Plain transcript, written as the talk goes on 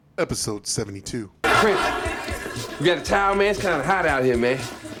episode 72. Prince, you got a towel, man? It's kind of hot out here, man.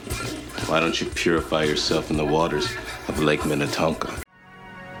 Why don't you purify yourself in the waters of Lake Minnetonka?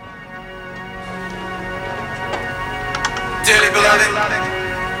 Dearly beloved,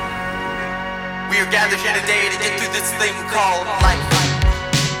 we are gathered here today to get through this thing called life.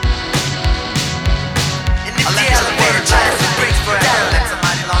 In the elevator, life breaks forever. That's a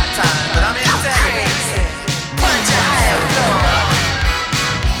mighty long time, but I'm in the punch a higher floor.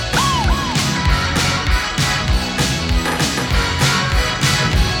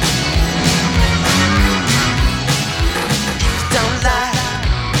 Don't lie,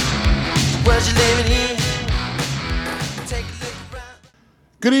 the world you're living in.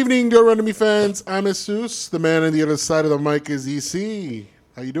 Good evening, Go Run To Me fans. I'm Jesus. The man on the other side of the mic is EC.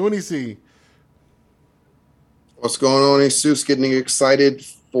 How you doing, EC? What's going on, Jesus? Getting excited.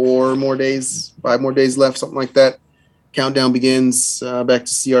 4 more days, 5 more days left, something like that. Countdown begins back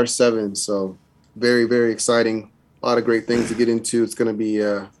to CR7. So very, very exciting. A lot of great things to get into. It's going to be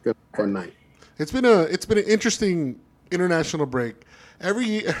a fun night. It's been an interesting international break. Every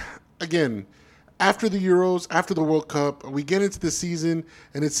year, again, after the Euros, after the World Cup, we get into the season,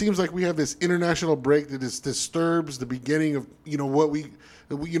 and it seems like we have this international break that disturbs the beginning of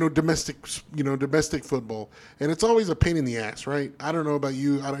domestic football, and it's always a pain in the ass, right? I don't know about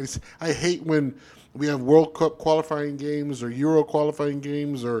you. I hate when we have World Cup qualifying games or Euro qualifying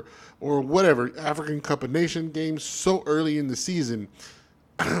games or whatever African Cup of Nations games so early in the season.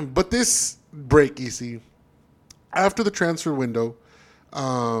 But this break, EC, after the transfer window.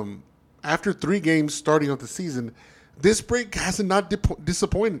 After 3 games starting off the season, this break hasn't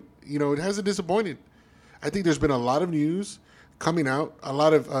disappointed. It hasn't disappointed. I think there's been a lot of news coming out, a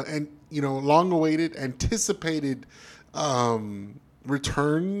lot of long-awaited, anticipated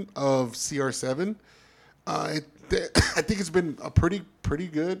return of CR7. I think it's been a pretty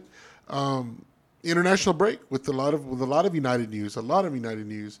good international break with a lot of United news, and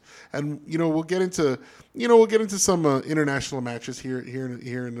we'll get into some international matches here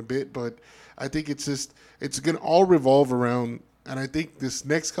in a bit, but I think it's gonna all revolve around, and I think this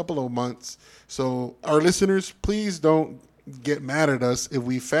next couple of months. So our listeners, please don't get mad at us if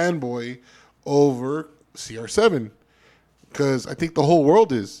we fanboy over CR7, because I think the whole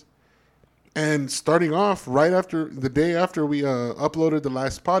world is. And starting off right after the day after we uploaded the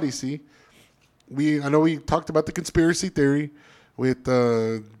last pod, I know we talked about the conspiracy theory with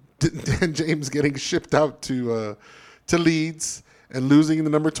Dan James getting shipped out to Leeds and losing the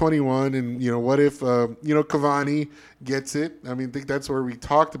number 21, and what if Cavani gets it? I think that's where we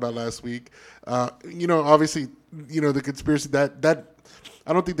talked about last week. Obviously, the conspiracy that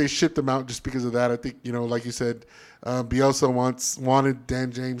I don't think they shipped him out just because of that. I think like you said, Bielsa wanted Dan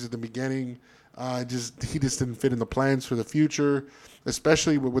James at the beginning. He just didn't fit in the plans for the future,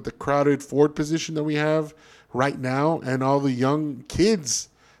 especially with the crowded forward position that we have right now, and all the young kids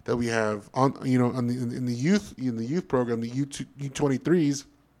that we have in the youth program, the U23s.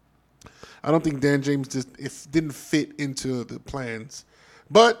 I don't think Dan James didn't fit into the plans.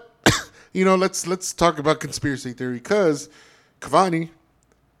 But let's talk about conspiracy theory, because Cavani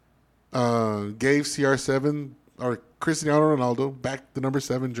gave CR7 or Cristiano Ronaldo back the number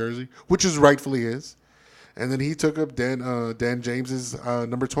 7 jersey, which is rightfully his. And then he took up Dan James's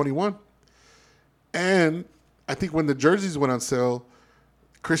number 21. And I think when the jerseys went on sale,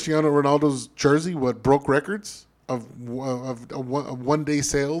 Cristiano Ronaldo's jersey broke records of one-day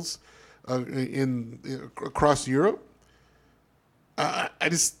sales across Europe. That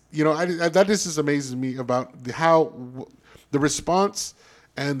just amazes me about how the response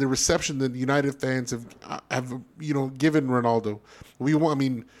and the reception that United fans have given Ronaldo.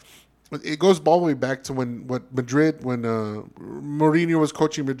 It goes all the way back to when Mourinho was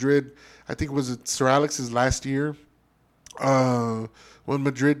coaching Madrid. I think it was Sir Alex's last year, when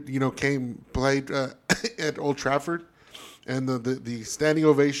Madrid played at Old Trafford, and the standing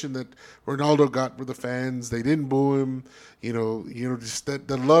ovation that Ronaldo got with the fans. They didn't boo him. Just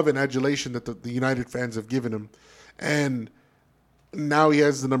the love and adulation that the United fans have given him, and now he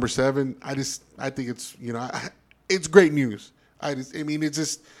has the number 7. I think it's it's great news. I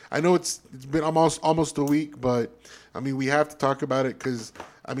know it's been almost a week, but we have to talk about it, because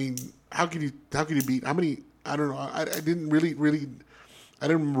how can you beat how many? I don't know. I didn't I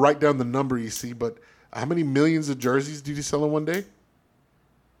didn't write down the number, you see, but how many millions of jerseys did you sell in one day?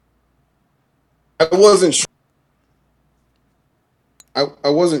 I wasn't sure. I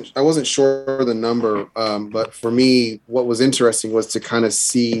wasn't sure of the number, but for me, what was interesting was to kind of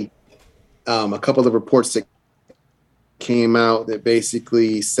see a couple of reports that came out that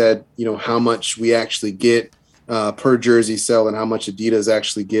basically said, how much we actually get per jersey sell and how much Adidas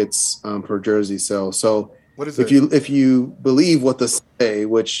actually gets per jersey sell. So What is if you believe what they say,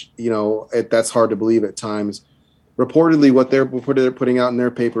 which that's hard to believe at times, reportedly what they're putting out in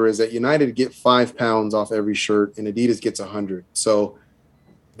their paper is that United get £5 off every shirt and Adidas gets 100. So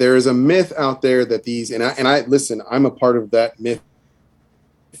there is a myth out there that these and I listen, I'm a part of that myth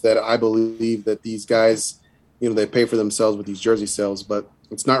that I believe that these guys, they pay for themselves with these jersey sales, but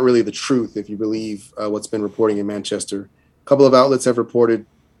it's not really the truth if you believe what's been reporting in Manchester. A couple of outlets have reported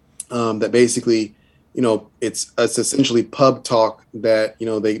that basically, it's essentially pub talk that,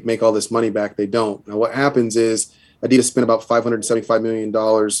 they make all this money back. They don't. Now, what happens is Adidas spent about $575 million,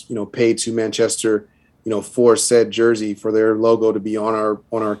 paid to Manchester, for said jersey for their logo to be on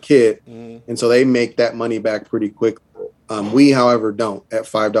our kit. Mm-hmm. And so they make that money back pretty quickly. We, however, don't at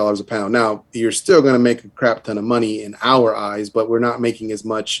 $5 a pound. Now, you're still going to make a crap ton of money in our eyes, but we're not making as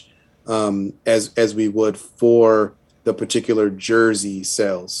much as we would for the particular jersey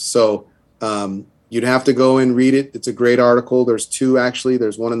sales. So you'd have to go and read it. It's a great article. There's two, actually.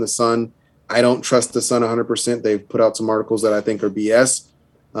 There's one in the Sun. I don't trust the Sun 100%. They've put out some articles that I think are BS.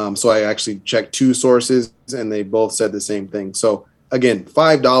 So I actually checked two sources, and they both said the same thing. So, again,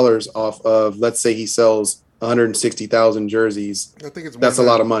 $5 off of, let's say he sells 160,000 jerseys. I think that's a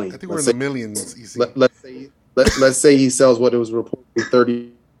lot of money. I think we're in the millions. Let's say he sells what it was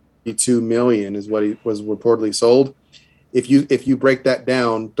reportedly 32 million is what he was reportedly sold. If you break that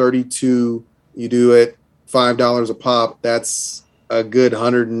down, 32, you do it $5 a pop. That's a good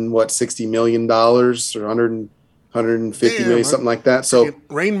 $60 million or 150 million, something like that. So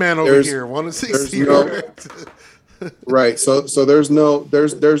Rain Man over here, 160. Right. So there's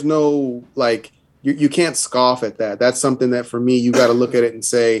no like. You can't scoff at that. That's something that for me, you got to look at it and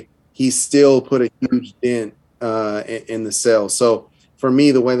say he still put a huge dent in the sale. So for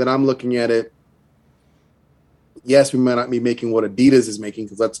me, the way that I'm looking at it, yes, we might not be making what Adidas is making,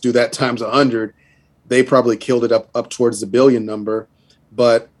 because let's do that times 100. They probably killed it up towards the billion number,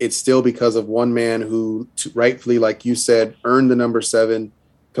 but it's still because of one man who rightfully, like you said, earned the number 7.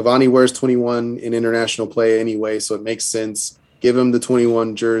 Cavani wears 21 in international play anyway, so it makes sense. Give him the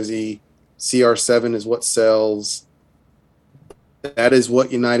 21 jersey. CR7 is what sells. That is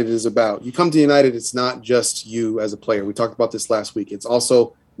what United is about. You come to United, it's not just you as a player. We talked about this last week. It's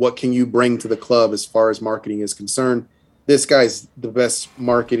also what can you bring to the club as far as marketing is concerned. This guy's the best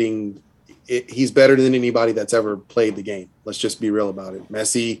marketing. He's better than anybody that's ever played the game. Let's just be real about it.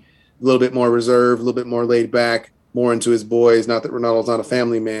 Messi, a little bit more reserved, a little bit more laid back, more into his boys. Not that Ronaldo's not a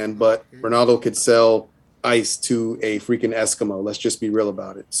family man, but Ronaldo could sell ice to a freaking Eskimo. Let's just be real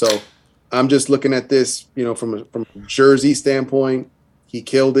about it. So I'm just looking at this, from a jersey standpoint. He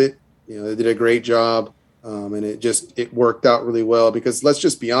killed it. They did a great job, and it worked out really well. Because let's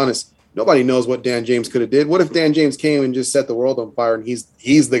just be honest, nobody knows what Dan James could have did. What if Dan James came and just set the world on fire and he's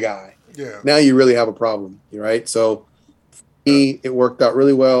the guy? Yeah. Now you really have a problem, right? So for me, it worked out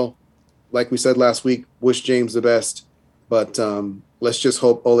really well. Like we said last week, wish James the best, but let's just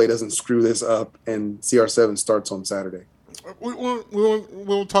hope Ole doesn't screw this up and CR7 starts on Saturday.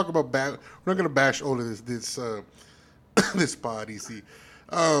 We'll talk about We're not going to bash Ole this this pod, EC.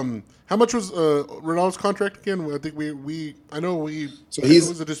 How much was Ronaldo's contract again? I think it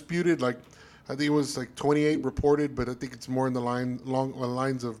was a disputed, I think it was 28 reported, but I think it's more in the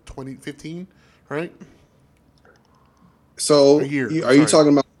lines of 15, right? So a year. Are you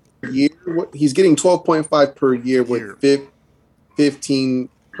talking about a year? He's getting 12.5 per year with 15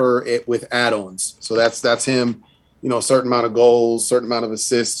 per with add-ons. So that's him. A certain amount of goals, certain amount of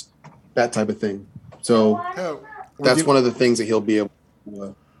assists, that type of thing. So that's one of the things that he'll be able to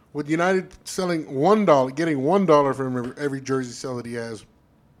do. With United selling $1, getting $1 from every jersey sale that he has,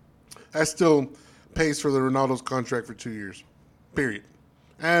 that still pays for the Ronaldo's contract for 2 years, period.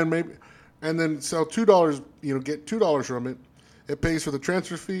 And then sell $2, get $2 from it. It pays for the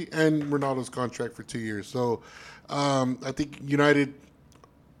transfer fee and Ronaldo's contract for 2 years. So I think United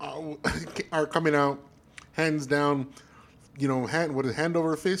are coming out hands down, hand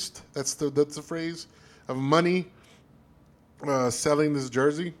over fist. That's the phrase of money. Selling this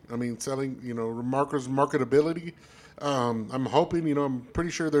jersey. I mean, selling, marketability. I'm hoping, I'm pretty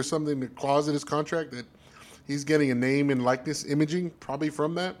sure there's something in the clause in his contract that he's getting a name and likeness imaging probably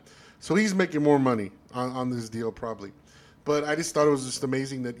from that. So he's making more money on this deal probably. But I just thought it was just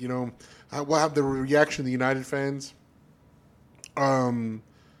amazing that, we'll have the reaction of the United fans.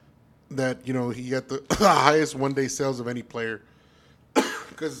 That, he got the highest one-day sales of any player.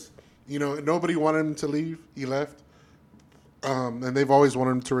 Because, nobody wanted him to leave. He left. And they've always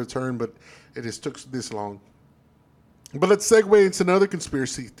wanted him to return, but it just took this long. But let's segue into another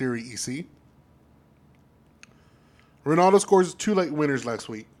conspiracy theory, EC. Ronaldo scores 2 late winners last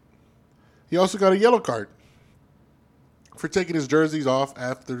week. He also got a yellow card for taking his jerseys off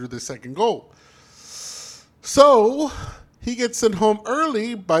after the second goal. So he gets sent home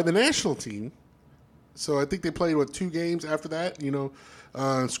early by the national team. So I think they played 2 games after that.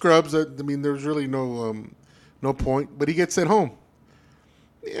 Scrubs. There's really no point. But he gets sent home.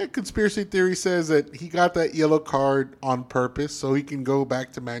 Yeah, conspiracy theory says that he got that yellow card on purpose so he can go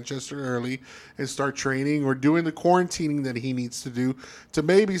back to Manchester early and start training or doing the quarantining that he needs to do to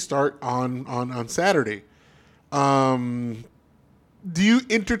maybe start on Saturday. Do you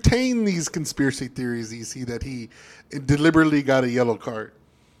entertain these conspiracy theories, EC, that he deliberately got a yellow card?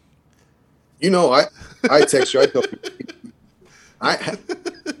 I text you. I told you.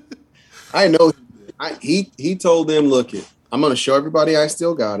 I know. He told them, look it. I'm going to show everybody I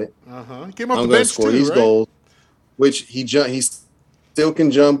still got it. He came off I'm the going to bench score too, these right? goals, which he still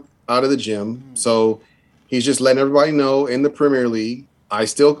can jump out of the gym. So he's just letting everybody know in the Premier League, I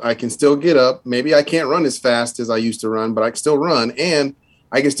can still get up. Maybe I can't run as fast as I used to run, but I can still run, and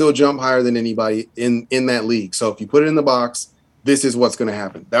I can still jump higher than anybody in that league. So if you put it in the box, this is what's going to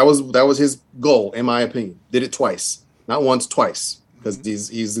happen. That was his goal, in my opinion. Did it twice, not once, twice, because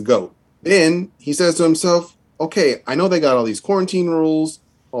he's the GOAT. Then he says to himself, okay, I know they got all these quarantine rules,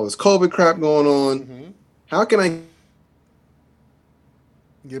 all this COVID crap going on. How can I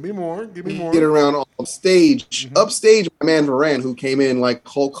Give me more. get around on stage? Upstage, my man Varane, who came in like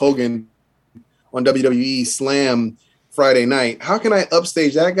Hulk Hogan on WWE Slam Friday night. How can I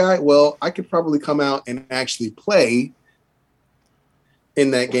upstage that guy? Well, I could probably come out and actually play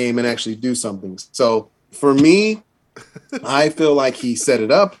in that game and actually do something. So for me, I feel like he set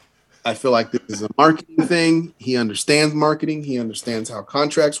it up. I feel like this is a marketing thing. He understands marketing. He understands how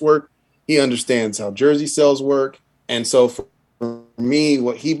contracts work. He understands how jersey sales work. And so for me,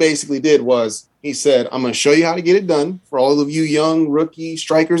 what he basically did was he said, I'm going to show you how to get it done for all of you young rookie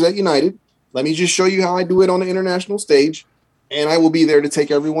strikers at United. Let me just show you how I do it on the international stage. And I will be there to take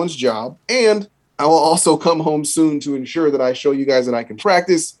everyone's job. And I will also come home soon to ensure that I show you guys that I can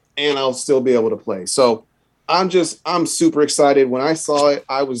practice and I'll still be able to play. So I'm super excited. When I saw it,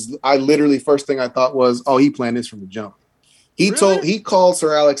 I literally first thing I thought was, oh, he planned this from the jump. He called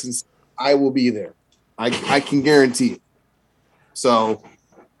Sir Alex and said, I will be there. I can guarantee it. So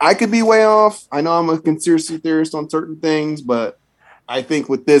I could be way off. I know I'm a conspiracy theorist on certain things, but I think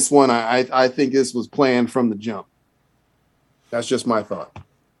with this one, I think this was planned from the jump. That's just my thought.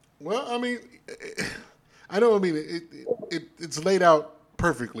 Well, it's laid out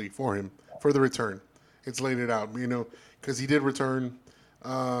perfectly for him for the return. It's laid it out, because he did return.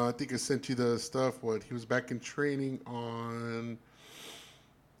 I think I sent you the stuff. He was back in training on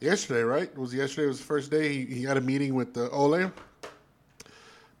yesterday, right? It was yesterday. It was the first day. He had a meeting with the Ole.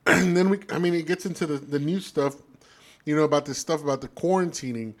 And then it gets into the new stuff, about this stuff about the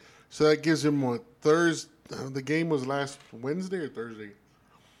quarantining. So that gives him Thursday. The game was last Wednesday or Thursday.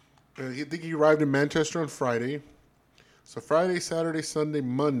 I think he arrived in Manchester on Friday. So Friday, Saturday, Sunday,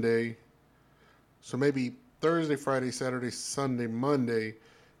 Monday. So maybe Thursday, Friday, Saturday, Sunday, Monday,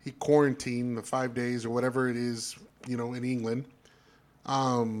 he quarantined the 5 days or whatever it is, in England.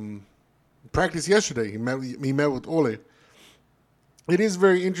 Practiced yesterday. He met with Ole. It is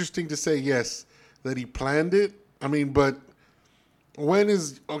very interesting to say, yes, that he planned it. But how many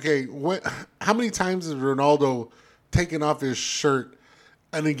times has Ronaldo taken off his shirt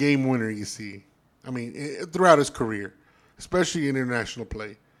and a game winner, you see? Throughout his career, especially in international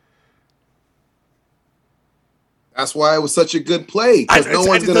play. That's why it was such a good play, because no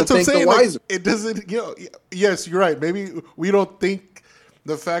one's going to think the wiser. It doesn't, yes, you're right. Maybe we don't think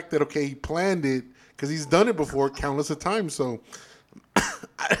the fact that, he planned it because he's done it before countless of times. So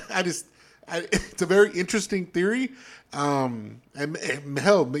it's a very interesting theory. And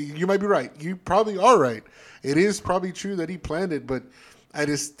hell, you might be right. You probably are right. It is probably true that he planned it, but I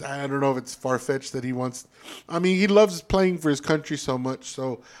don't know if it's far-fetched that he wants. He loves playing for his country so much.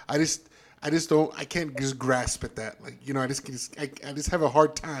 So I can't just grasp at that. I just have a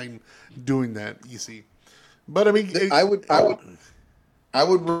hard time doing that, you see. But I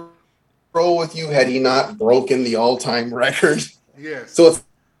would roll with you had he not broken the all-time record. Yes. So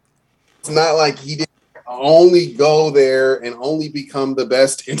it's not like he didn't only go there and only become the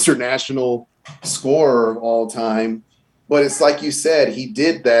best international scorer of all time. But it's like you said, he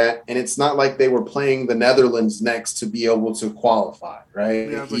did that, and it's not like they were playing the Netherlands next to be able to qualify, right?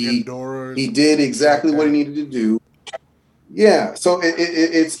 Yeah, he did exactly what he needed to do. Yeah, so it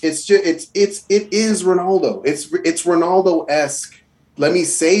is Ronaldo. It's Ronaldo-esque. Let me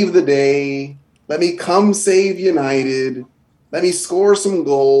save the day. Let me come save United. Let me score some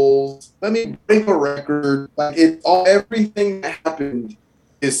goals. Let me break a record. Like everything that happened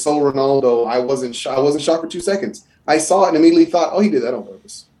is so Ronaldo. I wasn't shocked for 2 seconds. I saw it and immediately thought, oh, he did that on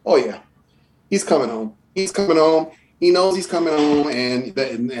purpose. Oh yeah, he's coming home. He's coming home. He knows he's coming home, and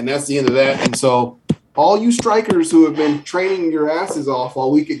that's the end of that. And so, all you strikers who have been training your asses off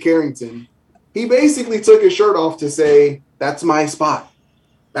all week at Carrington, he basically took his shirt off to say, "That's my spot.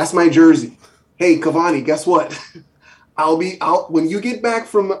 That's my jersey. Hey, Cavani, guess what? I'll be out when you get back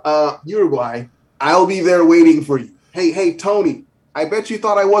from Uruguay. I'll be there waiting for you. Hey, Tony, I bet you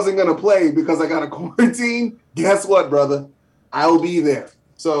thought I wasn't going to play because I got a quarantine. Guess what, brother? I'll be there."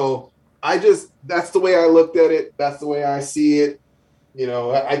 So that's the way I looked at it. That's the way I see it. You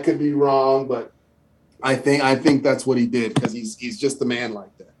know, I could be wrong, but I think that's what he did because he's just a man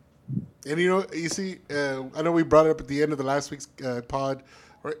like that. And you see, I know we brought it up at the end of the last week's pod,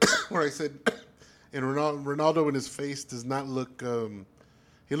 where I said, and Ronaldo in his face does not look.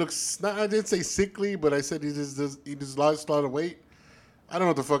 He looks not. I didn't say sickly, but I said he just lost a lot of weight. I don't know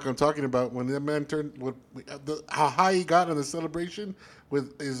what the fuck I'm talking about. When that man turned, how high he got on the celebration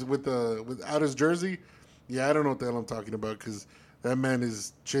without his jersey. Yeah, I don't know what the hell I'm talking about because that man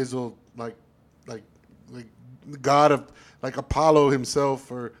is chiseled like God of like Apollo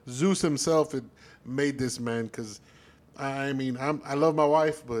himself or Zeus himself had made this man. Because I mean, I love my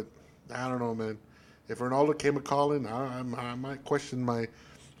wife, but I don't know, man. If Ronaldo came a calling, I might question my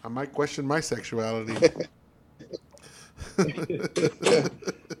sexuality.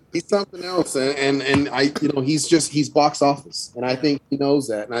 He's something else, and he's box office, and I think he knows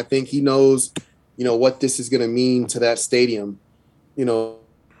that, and I think he knows, what this is going to mean to that stadium. You're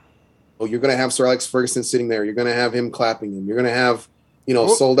going to have Sir Alex Ferguson sitting there. You're going to have him clapping him. You're going to have,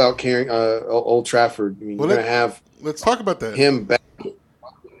 sold out Old Trafford. I mean, you're going to have. Let's talk about that. Him back.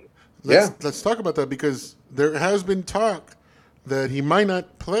 Let's talk about that because there has been talk that he might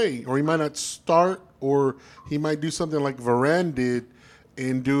not play or he might not start or he might do something like Varane did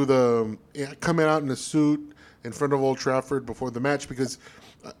and do coming out in a suit in front of Old Trafford before the match because,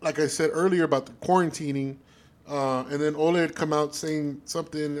 like I said earlier about the quarantining, and then Ole had come out saying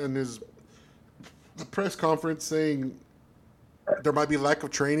something in the press conference saying there might be lack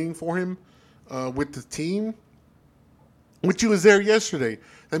of training for him with the team, which he was there yesterday.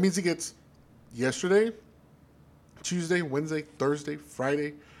 That means he gets yesterday, Tuesday, Wednesday, Thursday,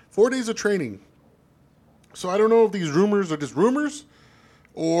 Friday, 4 days of training. So I don't know if these rumors are just rumors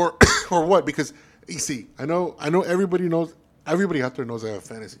or or what, because you see, I know everybody out there knows I have a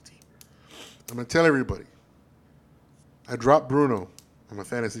fantasy team. I'm gonna tell everybody. I dropped Bruno on my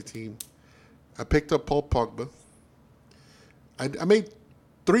fantasy team. I picked up Paul Pogba. I made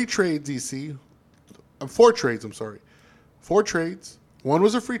 3 trades, EC. 4 trades, I'm sorry. 4 trades. One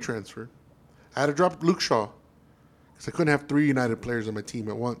was a free transfer. I had to drop Luke Shaw because I couldn't have 3 United players on my team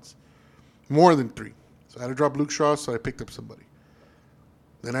at once. More than 3. So I had to drop Luke Shaw, so I picked up somebody.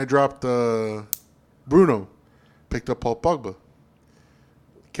 Then I dropped Bruno, picked up Paul Pogba.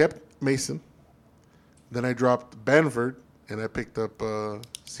 Kept Mason. Then I dropped Bamford, and I picked up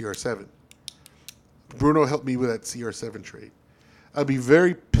CR7. Bruno helped me with that CR7 trade. I'd be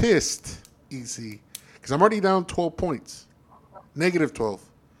very pissed, EC, because I'm already down 12 points. Negative 12.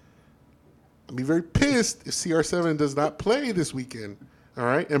 I'd be very pissed if CR7 does not play this weekend. All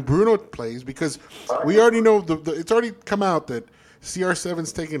right? And Bruno plays because we already know it's already come out that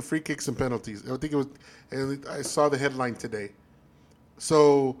CR7's taking free kicks and penalties. I think it was, and I saw the headline today.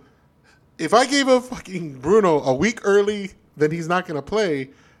 So if I gave a fucking Bruno a week early, then he's not going to play,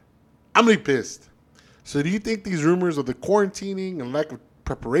 I'm going to be pissed. So do you think these rumors of the quarantining and lack of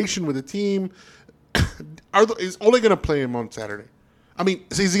preparation with the team, is Ole going to play him on Saturday? I mean,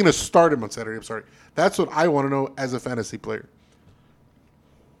 is he going to start him on Saturday? I'm sorry. That's what I want to know as a fantasy player.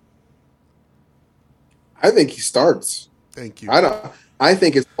 I think he starts. Thank you. I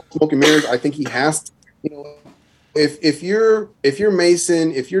think it's smoke and mirrors. I think he has to. If you're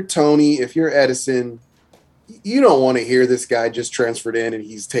Mason, if you're Tony, if you're Edison, you don't want to hear this guy just transferred in and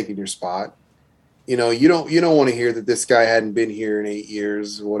he's taking your spot. You don't want to hear that this guy hadn't been here in 8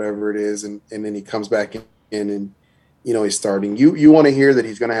 years or whatever it is, and then he comes back in and he's starting. You want to hear that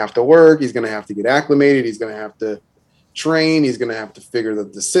he's going to have to work, he's going to have to get acclimated, he's going to have to train, he's going to have to figure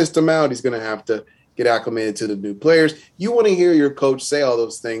the system out, he's going to have to get acclimated to the new players. You want to hear your coach say all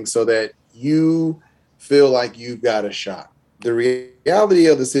those things so that you feel like you've got a shot. The reality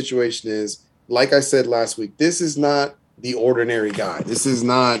of the situation is, like I said last week, this is not the ordinary guy. This is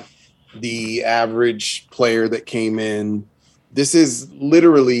not the average player that came in. This is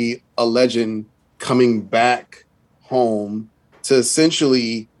literally a legend coming back home to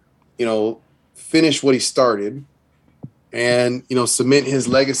essentially, finish what he started and cement his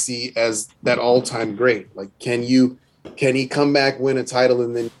legacy as that all-time great. Like, can he come back, win a title,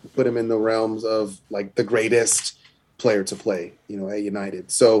 and then put him in the realms of like the greatest player to play, at United?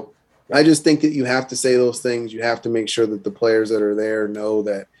 So I just think that you have to say those things. You have to make sure that the players that are there know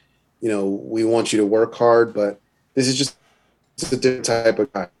that, we want you to work hard, but this is just a different type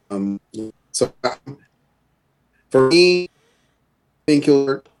of guy. So for me, I think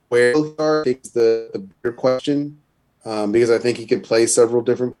where he'll start is the bigger question, because I think he could play several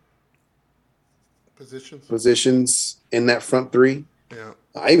different positions in that front three. Yeah,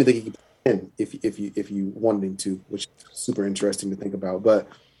 I even think he could play in if you wanted him to, which is super interesting to think about. But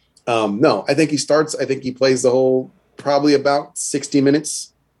no, I think he starts. I think he plays the whole probably about 60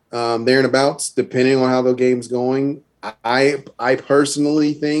 minutes there and abouts, depending on how the game's going. I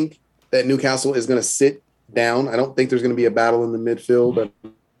personally think that Newcastle is going to sit down. I don't think there's going to be a battle in the midfield.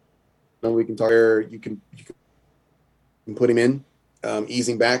 We can talk where you can put him in,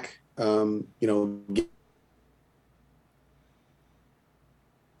 easing back.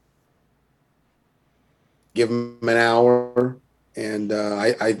 Give him an hour, and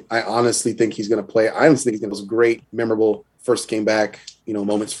I honestly think he's going to play. I honestly think he's going to have great, memorable first game back,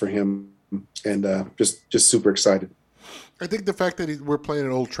 moments for him, and just super excited. I think the fact that we're playing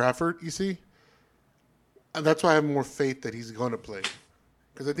at Old Trafford, you see, and that's why I have more faith that he's going to play.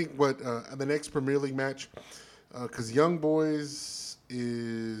 Because I think the next Premier League match, because Young Boys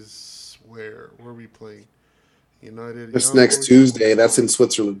is where are we playing? United. This next Tuesday, that's in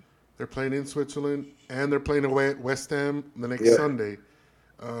Switzerland. They're playing in Switzerland, and they're playing away at West Ham the next Sunday.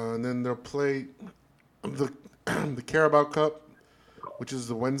 And then they'll play the Carabao Cup, which is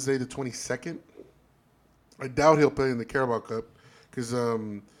the Wednesday the 22nd. I doubt he'll play in the Carabao Cup because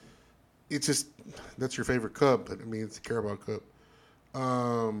it's just that's your favorite cup, but I mean it's the Carabao Cup.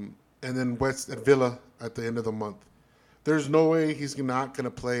 And then West at Villa at the end of the month. There's no way he's not going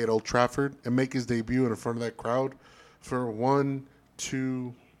to play at Old Trafford and make his debut in front of that crowd for 1,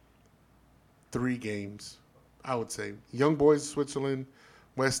 2, 3 games, I would say. Young Boys, Switzerland,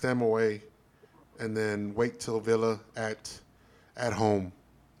 West Ham away, and then wait till Villa at home.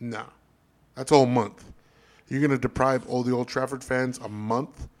 Nah, that's a whole month. You're going to deprive all the Old Trafford fans a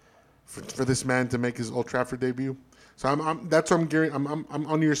month for this man to make his Old Trafford debut. So that's what I'm gearing. I'm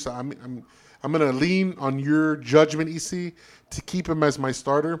on your side. I'm going to lean on your judgment, EC, to keep him as my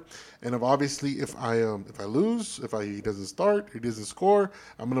starter. And if I lose, he doesn't start, he doesn't score,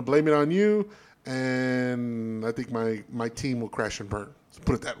 I'm going to blame it on you. And I think my team will crash and burn. Let's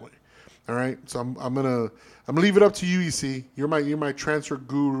put it that way. All right. So I'm gonna leave it up to you, EC. You're my transfer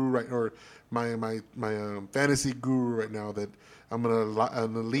guru, right? Or my fantasy guru right now that I'm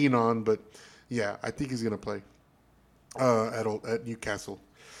gonna lean on. But yeah, I think he's gonna play at Newcastle.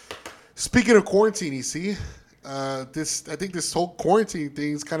 Speaking of quarantine, EC, I think this whole quarantine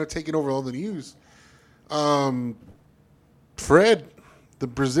thing is kind of taking over all the news. Fred, the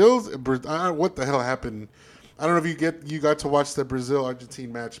Brazils, what the hell happened? I don't know if you got to watch the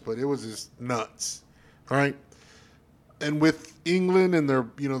Brazil-Argentine match, but it was just nuts. All right. And with England and their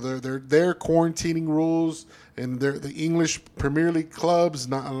quarantining rules and the English Premier League clubs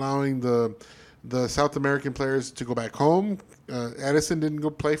not allowing the South American players to go back home. Edison didn't go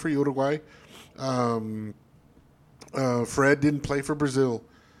play for Uruguay. Fred didn't play for Brazil.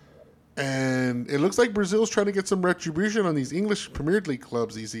 And it looks like Brazil's trying to get some retribution on these English Premier League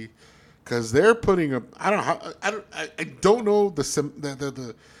clubs, easy, because they're putting up. I don't know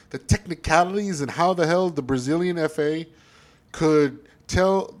the technicalities and how the hell the Brazilian FA could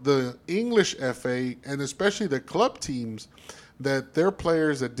tell the English FA and especially the club teams that their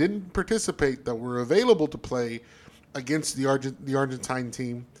players that didn't participate that were available to play against the Argentine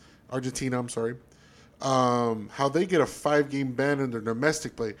team, Argentina. I'm sorry. How they get a 5-game ban in their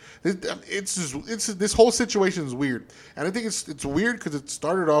domestic play. This whole situation is weird, and I think it's weird because it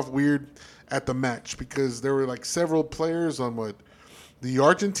started off weird at the match because there were like several players on the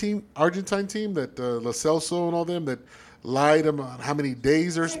Argentine team that Lo Celso and all them that lied about how many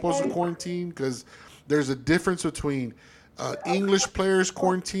days they're supposed to quarantine because there's a difference between English players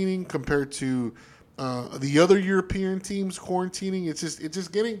quarantining compared to the other European teams quarantining. It's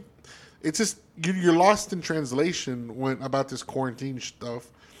just you're lost in translation about this quarantine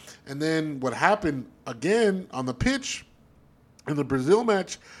stuff. And then what happened again on the pitch in the Brazil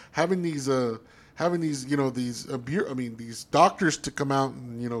match, having these doctors to come out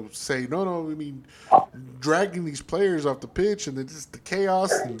and say no, dragging these players off the pitch, and then just the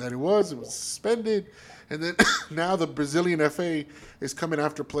chaos and that it was suspended, and then now the Brazilian FA is coming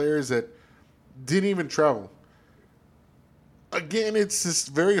after players that didn't even travel. again, it's just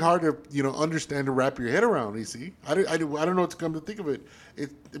very hard to understand to wrap your head around. You see, I don't know what to come to think of it.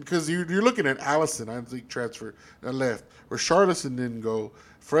 Because you're looking at Allison, I think transfer that left, or Charlison didn't go,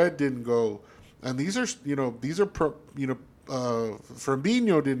 Fred didn't go, and these are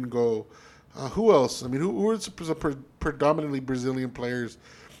Firmino didn't go. Who else? I mean, who are some predominantly Brazilian players,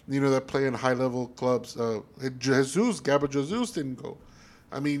 that play in high level clubs? Gabriel Jesus didn't go.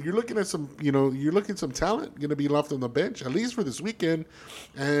 I mean, you're looking at some talent going to be left on the bench at least for this weekend,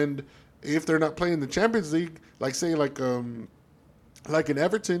 and if they're not playing the Champions League, like in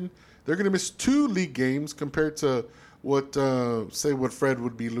Everton, they're going to miss 2 league games compared to what Fred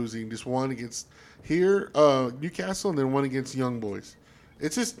would be losing. Just one against Newcastle, and then one against Young Boys.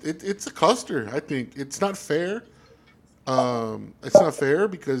 It's just it's a cluster. I think it's not fair. It's not fair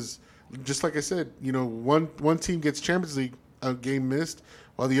because, just like I said, one team gets Champions League game missed,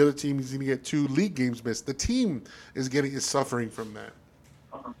 while the other team is going to get 2 league games missed. The team is suffering from that.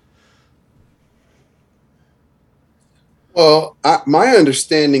 Well, my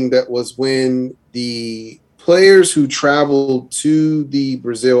understanding that was when the players who traveled to the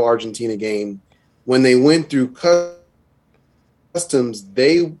Brazil-Argentina game, when they went through customs,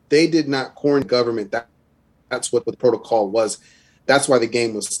 they did not quarantine the government. That's what the protocol was. That's why the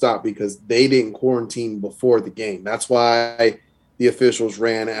game was stopped, because they didn't quarantine before the game. That's why the officials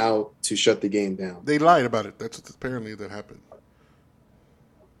ran out to shut the game down. They lied about it. That's what apparently that happened.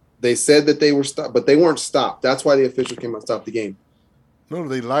 They said that they were stopped, but they weren't stopped. That's why the officials came out and stopped the game. No,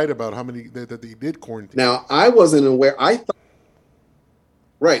 they lied about how many that they did quarantine. Now, I wasn't aware. I thought,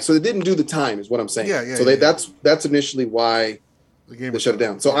 right, so they didn't do the time is what I'm saying. Yeah. So that's initially why they shut it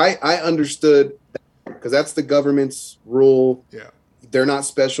down. So I understood because that's the government's rule. Yeah. They're not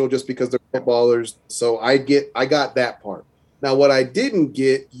special just because they're footballers. So I got that part. Now, what I didn't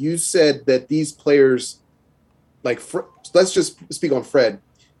get, you said that these players, let's just speak on Fred.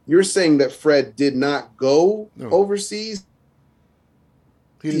 You're saying that Fred did not go overseas?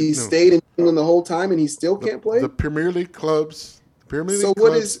 He stayed in England the whole time and he still can't play? The Premier League clubs, did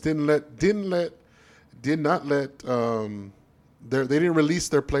not let they didn't release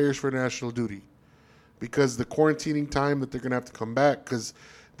their players for national duty because the quarantining time that they're going to have to come back, because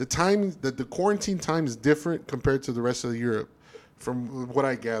the quarantine time is different compared to the rest of Europe, from what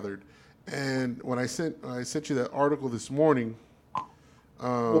I gathered. And when I sent you that article this morning,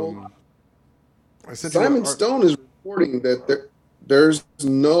 Simon Stone is reporting that there's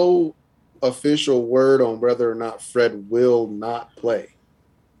no official word on whether or not Fred will not play.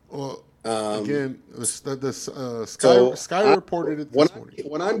 Well, again, Sky reported it this morning.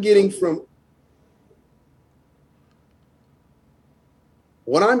 What I'm getting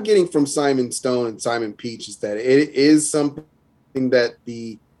from Simon Stone and Simon Peach is that it is something that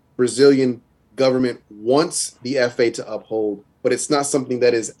the Brazilian government wants the FA to uphold, but it's not something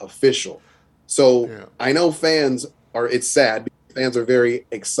that is official. So I know it's sad. Fans are very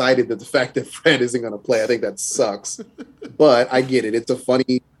excited that the fact that Fred isn't going to play. I think that sucks, but I get it. It's a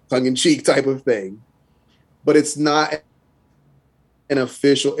funny tongue-in-cheek type of thing, but it's not an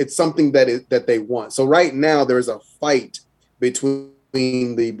official. It's something that they want. So right now there's a fight between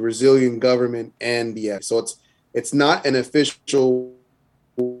the Brazilian government and the FA. So it's not an official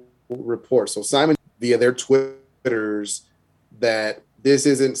report. So Simon via their Twitters that this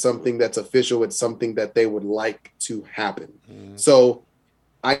isn't something that's official. It's something that they would like to happen. Mm-hmm. So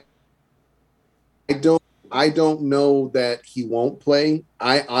I don't know that he won't play.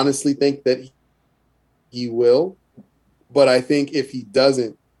 I honestly think that he will, but I think if he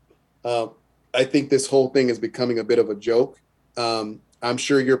doesn't, I think this whole thing is becoming a bit of a joke. I'm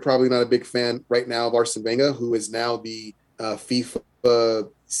sure you're probably not a big fan right now of Arsene Wenger, who is now the FIFA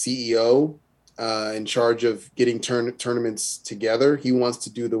CEO, in charge of getting tournaments together. He wants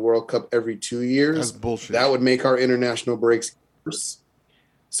to do the World Cup every 2 years. That's bullshit. That would make our international breaks worse.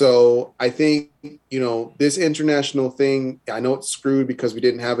 So I think, this international thing, I know it's screwed because we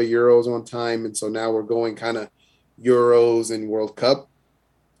didn't have a Euros on time. And so now we're going kind of Euros and World Cup.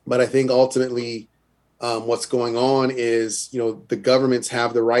 But I think ultimately what's going on is, the governments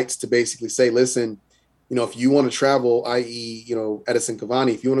have the rights to basically say, listen, if you want to travel, i.e., Edison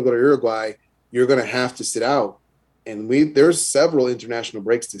Cavani, if you want to go to Uruguay, you're going to have to sit out. And there's several international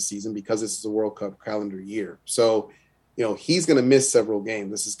breaks this season because this is a World Cup calendar year. So, he's going to miss several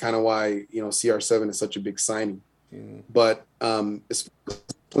games. This is kind of why, CR7 is such a big signing. Mm. But as far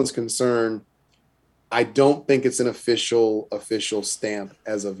as is concerned, I don't think it's an official stamp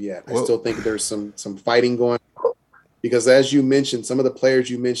as of yet. I still think there's some fighting going on because, as you mentioned, some of the players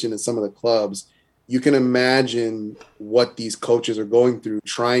you mentioned and some of the clubs, you can imagine what these coaches are going through,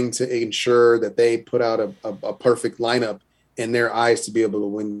 trying to ensure that they put out a perfect lineup in their eyes to be able to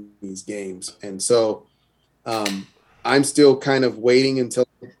win these games. And so I'm still kind of waiting until,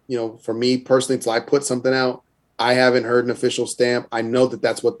 for me personally, until I put something out. I haven't heard an official stamp. I know that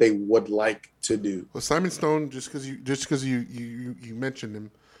that's what they would like to do. Well, Simon Stone, just because you mentioned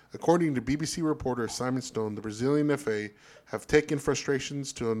him, according to BBC reporter Simon Stone, the Brazilian FA have taken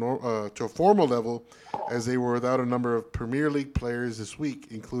frustrations to a formal level as they were without a number of Premier League players this week,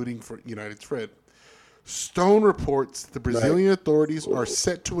 including for United's Fred. Stone reports the Brazilian authorities are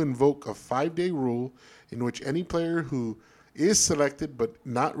set to invoke a 5-day rule in which any player who is selected but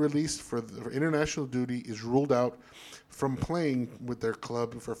not released for international duty is ruled out from playing with their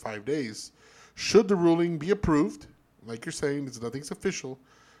club for 5 days. Should the ruling be approved, like you're saying, nothing's official,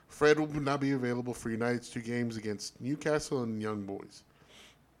 Fred will not be available for United's 2 games against Newcastle and Young Boys.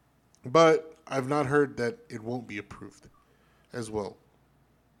 But I've not heard that it won't be approved as well.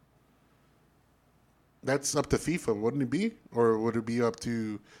 That's up to FIFA, wouldn't it be? Or would it be up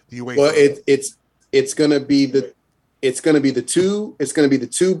to the UEFA? Well, it's going to be the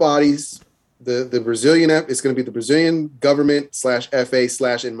two bodies. The Brazilian, it's going to be the Brazilian government / FA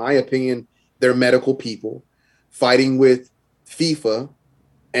 / in my opinion, their medical people fighting with FIFA.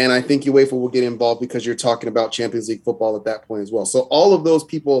 And I think UEFA will get involved because you're talking about Champions League football at that point as well. So all of those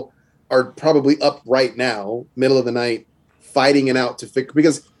people are probably up right now, middle of the night, fighting it out to fix.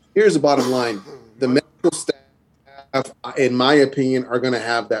 Because here's the bottom line. The medical staff, in my opinion, are going to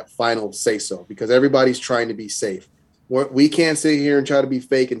have that final say-so because everybody's trying to be safe. We can't sit here and try to be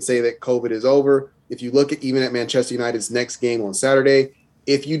fake and say that COVID is over. If you look at even at Manchester United's next game on Saturday,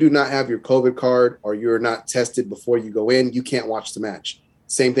 if you do not have your COVID card or you're not tested before you go in, you can't watch the match.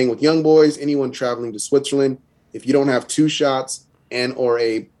 Same thing with Young Boys, anyone traveling to Switzerland. If you don't have 2 shots and or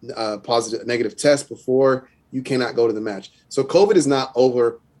a negative test before, you cannot go to the match. So COVID is not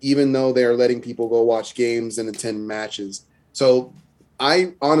over, even though they're letting people go watch games and attend matches. So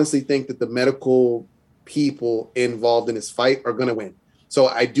I honestly think that the medical people involved in this fight are going to win. So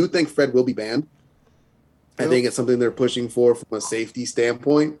I do think Fred will be banned. I think it's something they're pushing for from a safety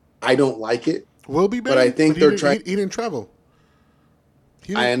standpoint. I don't like it. Will be banned, but I think they're trying. He didn't travel.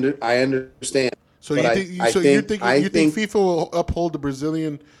 I understand. So you think FIFA will uphold the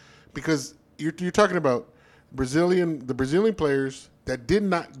Brazilian because you're talking about the Brazilian players that did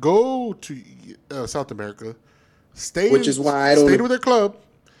not go to South America, stayed with their club.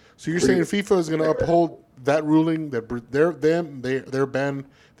 So you're saying FIFA is going to uphold that ruling that they're banned.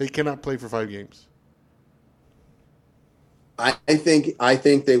 They cannot play for 5 games. I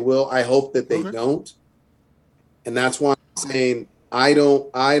think they will. I hope that they don't, and that's why I'm saying I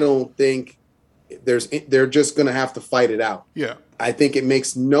don't think they're just going to have to fight it out. Yeah, I think it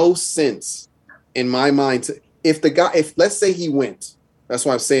makes no sense in my mind if let's say he went. That's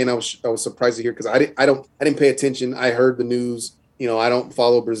why I'm saying I was surprised to hear because I didn't pay attention. I heard the news. I don't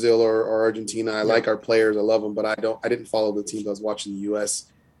follow Brazil or Argentina. I like our players. I love them, but I didn't follow the teams. I was watching the U.S.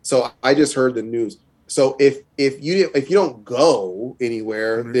 So I just heard the news. So if you don't go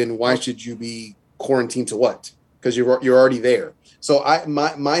anywhere, then why should you be quarantined to what? Because you're already there. So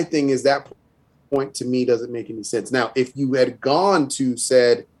my thing is that point to me doesn't make any sense. Now, if you had gone to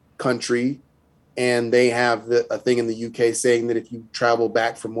said country and they have a thing in the UK saying that if you travel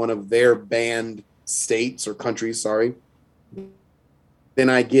back from one of their banned states or countries, then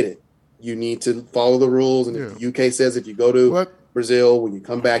I get it. You need to follow the rules. And if the UK says if you go to Brazil, when you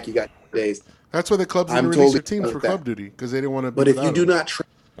come back, you got days. That's why the clubs didn't release their teams for club duty because they didn't want to. But if you do not,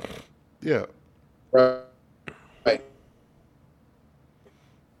 right.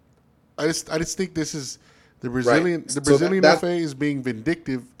 I just think this is the Brazilian. Right. The Brazilian FA is being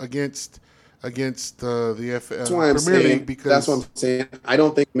vindictive against the Premier League because that's what I'm saying. I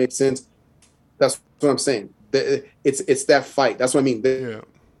don't think it makes sense. That's what I'm saying. It's that fight. That's what I mean.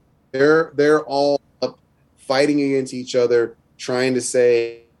 They're all up fighting against each other, trying to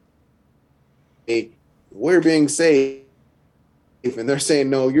say we're being safe, and they're saying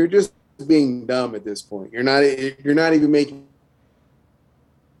no. You're just being dumb at this point. You're not even making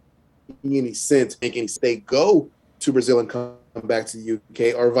any sense. They go to Brazil and come back to the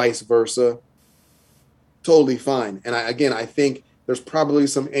UK, or vice versa. Totally fine. And I think there's probably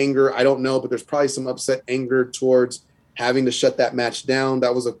some anger. I don't know, but there's probably some upset anger towards having to shut that match down.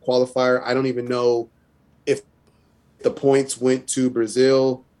 That was a qualifier. I don't even know if the points went to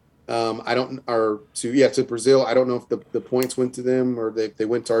Brazil. To Brazil. I don't know if the points went to them or they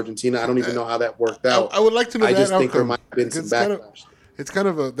went to Argentina. I don't even know how that worked out. I would like to know that outcome. I just think there might have been some backlash. It's kind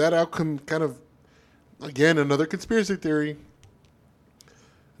of that outcome, kind of, again, another conspiracy theory.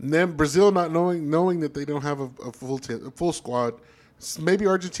 And then Brazil not knowing that they don't have a full squad, Maybe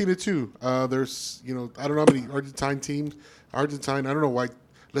Argentina too. There's, I don't know how many Argentine teams. I don't know why.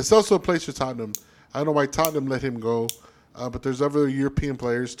 Lo Celso plays for Tottenham. I don't know why Tottenham let him go, but there's other European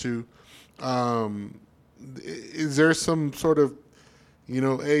players too. Is there some sort of,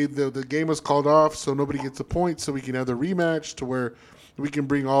 hey, the game was called off, so nobody gets a point, so we can have the rematch to where we can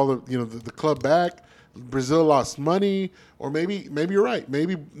bring all the club back. Brazil lost money, or maybe you're right.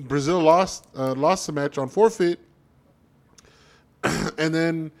 Maybe Brazil lost the match on forfeit, and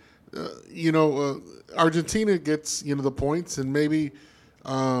then Argentina gets the points, and maybe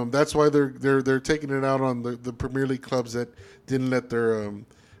that's why they're taking it out on the Premier League clubs that didn't let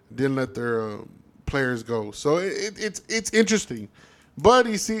their players go. So it's interesting, but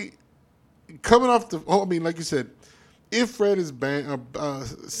you see, coming off like you said, if Fred is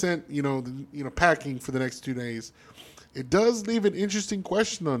sent, packing for the next 2 days, it does leave an interesting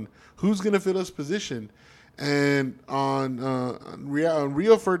question on who's going to fill his position. And on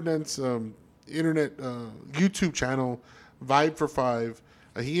Rio Ferdinand's internet YouTube channel, Vibe for Five,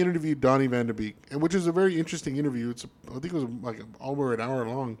 he interviewed Donny van de Beek, and which is a very interesting interview. I think it was like over an hour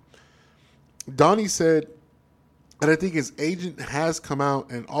long. Donny said, and I think his agent has come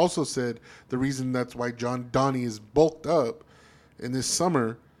out and also said the reason that's why Donny is bulked up in this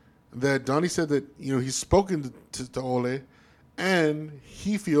summer, that Donny said that he's spoken to Ole, and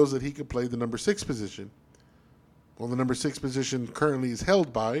he feels that he could play the number 6 position. Well, the number 6 position currently is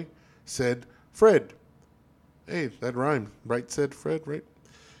held by, said Fred. Hey, that rhymed. Right, said Fred, right?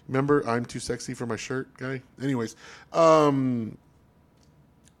 Remember, I'm too sexy for my shirt guy? Anyways,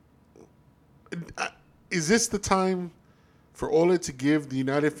 is this the time for Ole to give the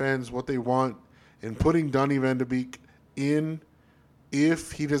United fans what they want and putting Donny van de Beek in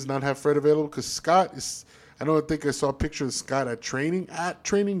if he does not have Fred available? Because Scott is, I think I saw a picture of Scott at training,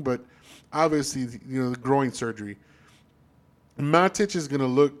 but obviously, the groin surgery. Matic is going to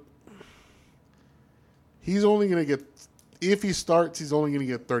look, he's only going to get, if he starts, he's only going to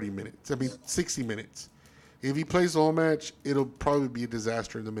get 30 minutes. 60 minutes. If he plays the whole match, it'll probably be a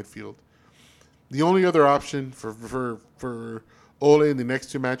disaster in the midfield. The only other option for Ole in the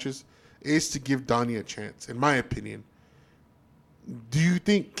next 2 matches is to give Donny a chance, in my opinion. Do you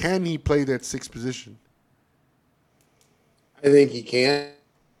think, can he play that 6th position? I think he can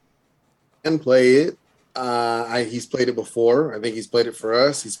play it. He's played it before. I think he's played it for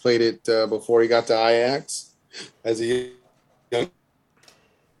us. He's played it before he got to Ajax as a young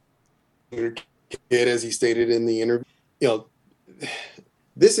kid, as he stated in the interview.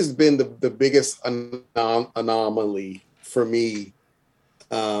 This has been the biggest anomaly for me.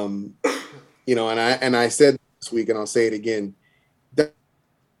 And I said this week, and I'll say it again.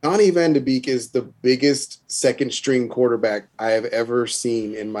 Donny van de Beek is the biggest second-string quarterback I have ever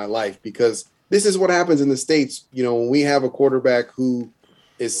seen in my life, because this is what happens in the States. When we have a quarterback who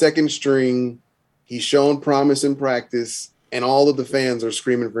is second string, he's shown promise in practice, and all of the fans are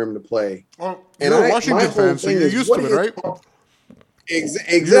screaming for him to play. Well, you're a Washington fan, so you're used to it, right?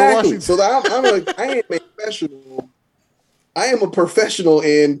 Exactly. So I am a professional. I am a professional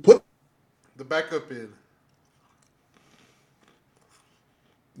in put the backup in.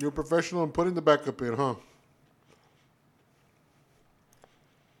 You're a professional in putting the backup in, huh?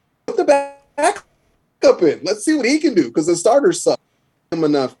 Put the backup in. Let's see what he can do, because the starters suck him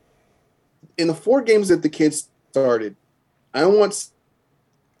enough. In the 4 games that the kids started, I want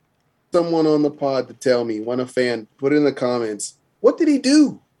someone on the pod to tell me, a fan, put it in the comments, what did he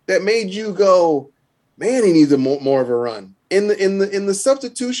do that made you go, man, he needs more of a run? In the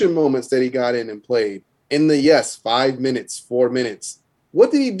substitution moments that he got in and played, in the 5 minutes, 4 minutes, what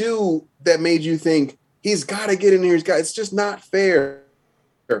did he do that made you think he's got to get in here? It's just not fair.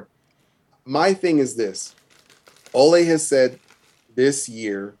 My thing is this. Ole has said this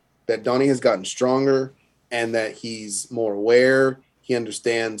year that Donny has gotten stronger and that he's more aware. He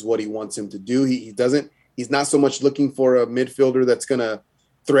understands what he wants him to do. He's not so much looking for a midfielder that's going to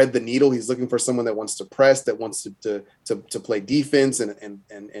thread the needle. He's looking for someone that wants to press, that wants to play defense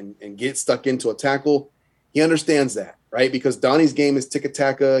and get stuck into a tackle. He understands that, right? Because Donny's game is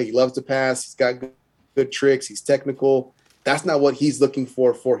tiki-taka. He loves to pass. He's got good tricks. He's technical. That's not what he's looking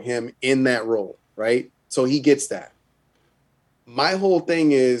for him in that role, right? So he gets that. My whole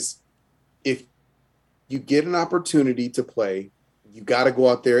thing is, if you get an opportunity to play, you got to go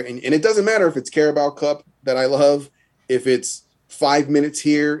out there. And it doesn't matter if it's Carabao Cup that I love, if it's 5 minutes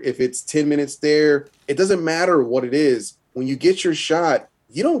here, if it's 10 minutes there. It doesn't matter what it is. When you get your shot,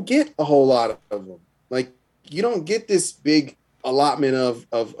 you don't get a whole lot of them. Like, you don't get this big allotment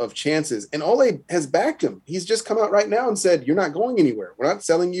of chances. And Ole has backed him. He's just come out right now and said, you're not going anywhere. We're not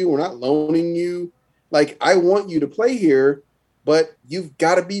selling you. We're not loaning you. Like, I want you to play here. but you've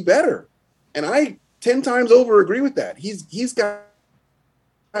got to be better. And I 10 times over agree with that. He's got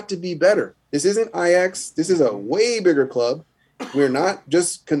to be better. This isn't Ajax. This is a way bigger club. We're not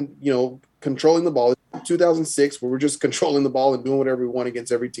just controlling the ball. 2006, where we're just controlling the ball and doing whatever we want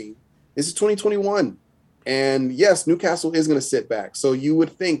against every team. This is 2021. And yes, Newcastle is going to sit back. So you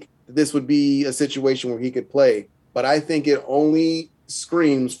would think that this would be a situation where he could play. But I think it only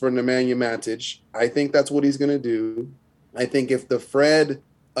screams for Nemanja Matic. I think that's what he's going to do. I think if the Fred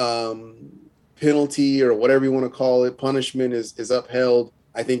penalty or whatever you want to call it, punishment is upheld,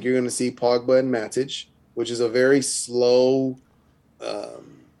 I think you're going to see Pogba and Matic, which is a very slow,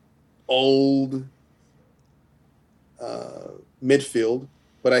 old midfield.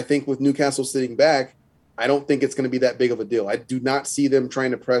 But I think with Newcastle sitting back, I don't think it's going to be that big of a deal. I do not see them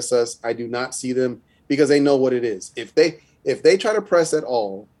trying to press us. I do not see them, because they know what it is. If they try to press at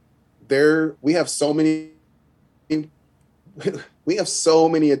all, we have so many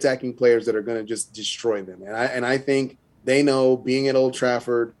attacking players that are going to just destroy them. And I think they know, being at Old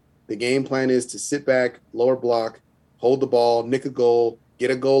Trafford, the game plan is to sit back, lower block, hold the ball, nick a goal,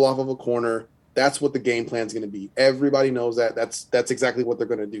 get a goal off of a corner. That's what the game plan is going to be. Everybody knows that. That's exactly what they're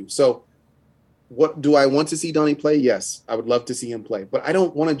going to do. So what do I want to see Donny play? Yes, I would love to see him play. But I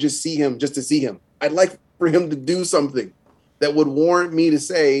don't want to just see him just to see him. I'd like for him to do something that would warrant me to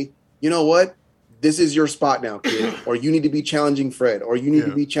say, you know what? This is your spot now, kid. Or you need to be challenging Fred. Or you need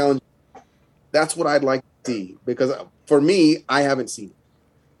to be challenging. That's what I'd like to see. Because for me, I haven't seen it.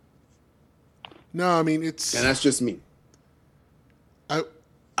 No, I mean, it's... And that's just me.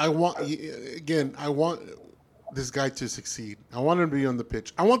 I want this guy to succeed. I want him to be on the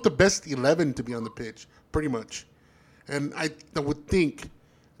pitch. I want the best 11 to be on the pitch, pretty much. And I would think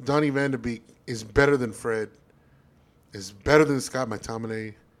Donny van de Beek is better than Fred, is better than Scott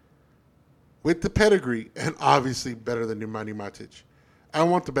McTominay, with the pedigree, and obviously better than Nemanja Matic. I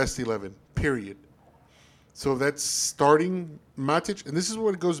want the best 11, period. So that's starting Matic. And this is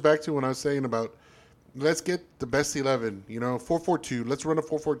what it goes back to when I was saying about, let's get the best 11, 4-4-2. Let's run a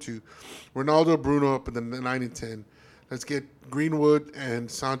 4-4-2. Ronaldo, Bruno up in the 9 and 10. Let's get Greenwood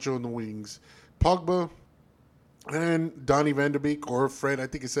and Sancho in the wings. Pogba and Donny van de Beek, or Fred. I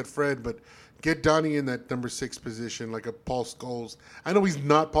think it said Fred, but get Donny in that number 6 position, like a Paul Scholes. I know he's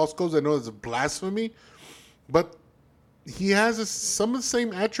not Paul Scholes. I know it's a blasphemy, but he has some of the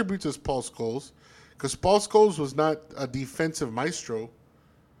same attributes as Paul Scholes, because Paul Scholes was not a defensive maestro.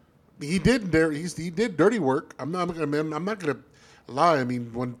 He did dirty work. I'm not gonna lie. I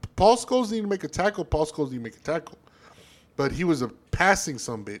mean, when Paul Scholes needed to make a tackle, Paul Scholes needed to make a tackle. But he was a passing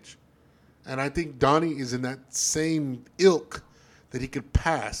sumbitch. And I think Donny is in that same ilk that he could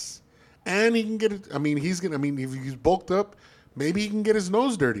pass. And he can get it. I mean, if he's bulked up, maybe he can get his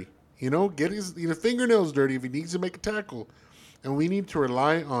nose dirty. Get his fingernails dirty if he needs to make a tackle. And we need to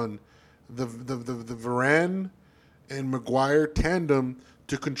rely on the Varane and Maguire tandem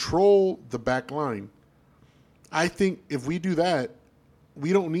to control the back line. I think if we do that,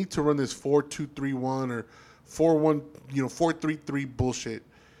 we don't need to run this 4-2-3-1 or 4-1, 4-3-3 bullshit.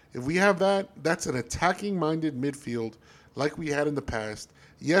 If we have that, that's an attacking-minded midfield like we had in the past.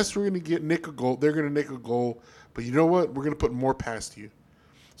 Yes, we're going to nick a goal. They're going to nick a goal. But you know what? We're going to put more past you.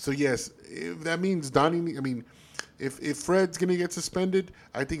 So, yes, if that means Donny, if Fred's going to get suspended,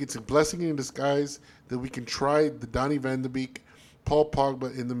 I think it's a blessing in disguise that we can try the Donny van de Beek, Paul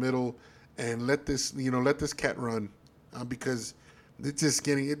Pogba in the middle, and let this cat run, because this is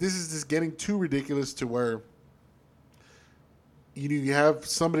just getting too ridiculous to where you have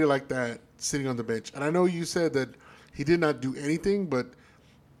somebody like that sitting on the bench. And I know you said that he did not do anything, but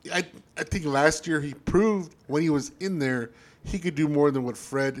I think last year he proved when he was in there he could do more than what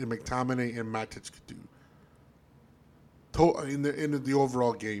Fred and McTominay and Matic could do in the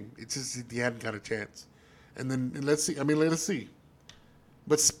overall game. It's just he hadn't got a chance. And let's see. Let's see.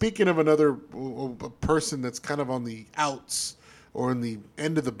 But speaking of another person that's kind of on the outs or in the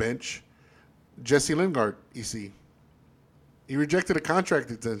end of the bench, Jesse Lingard, you see. He rejected a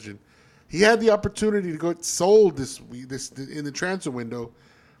contract extension. He had the opportunity to go sold this in the transfer window,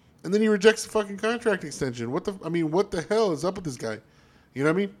 and then he rejects the fucking contract extension. What the hell is up with this guy? You know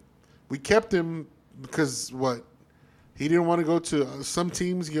what I mean? We kept him because what? He didn't want to go to some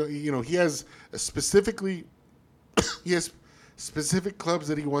teams. He has specific clubs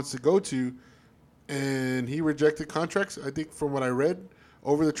that he wants to go to, and he rejected contracts, I think, from what I read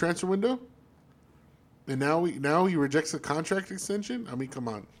over the transfer window. And now he rejects a contract extension? Come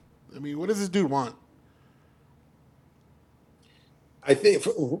on. What does this dude want? I think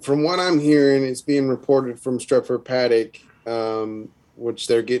from what I'm hearing, it's being reported from Stretford Paddock, which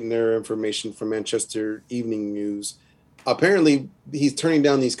they're getting their information from Manchester Evening News. apparently he's turning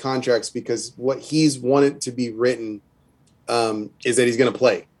down these contracts because what he's wanted to be written is that he's going to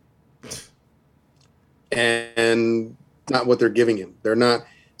play, and not what they're giving him. They're not.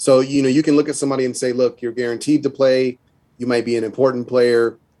 So, you can look at somebody and say, look, you're guaranteed to play. You might be an important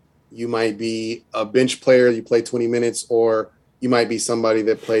player. You might be a bench player. You play 20 minutes, or you might be somebody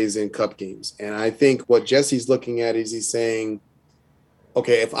that plays in cup games. And I think what Jesse's looking at is he's saying,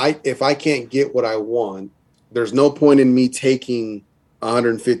 okay, if I can't get what I want, there's no point in me taking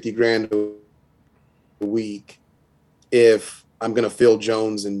 150 grand a week if I'm going to Phil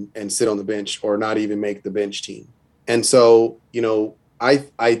Jones and sit on the bench or not even make the bench team. And so,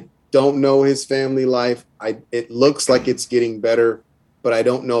 I don't know his family life. It looks like it's getting better, but I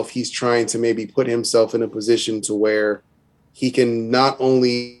don't know if he's trying to maybe put himself in a position to where he can not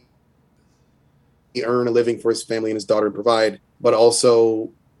only earn a living for his family and his daughter and provide, but also,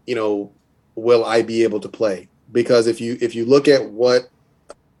 will I be able to play? Because if you look at what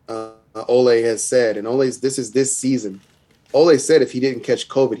Ole has said, and this is this season, Ole said if he didn't catch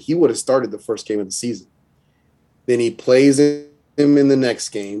COVID, he would have started the first game of the season. Then he plays him in the next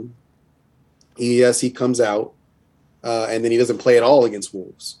game. He comes out, and then he doesn't play at all against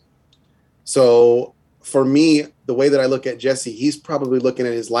Wolves. So for me, the way that I look at Jesse, he's probably looking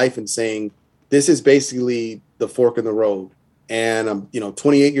at his life and saying, this is basically the fork in the road. And I'm,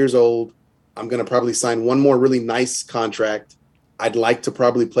 28 years old. I'm going to probably sign one more really nice contract. I'd like to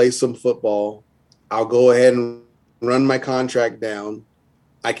probably play some football. I'll go ahead and run my contract down.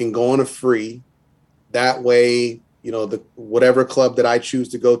 I can go on a free. That way, the whatever club that I choose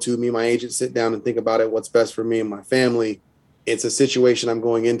to go to, me and my agent sit down and think about it, what's best for me and my family. It's a situation I'm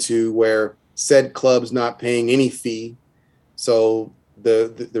going into where said club's not paying any fee. So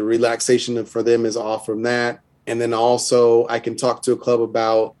the relaxation for them is off from that. And then also I can talk to a club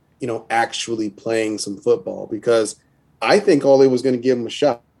about, actually playing some football, because I think Ole was going to give him a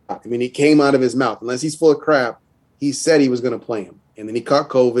shot. I mean, he came out of his mouth, unless he's full of crap, he said he was going to play him. And then he caught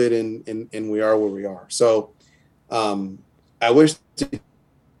COVID and we are where we are. So I wish the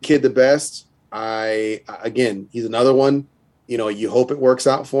kid the best. Again, he's another one, you hope it works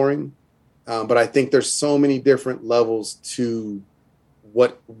out for him. But I think there's so many different levels to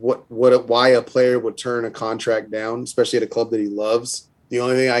why a player would turn a contract down, especially at a club that he loves. The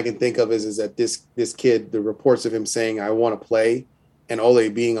only thing I can think of is that this kid, the reports of him saying, I want to play, and Ole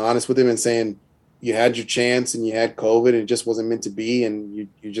being honest with him and saying, you had your chance and you had COVID and it just wasn't meant to be, and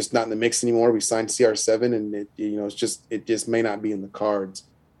you're just not in the mix anymore. We signed CR7 and it just may not be in the cards.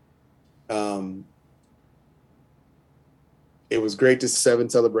 It was great to 7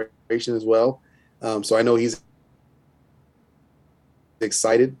 celebration as well. So I know he's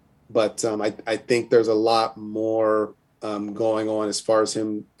excited, but I think there's a lot more going on as far as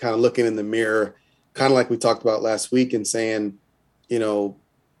him kind of looking in the mirror, kind of like we talked about last week, and saying,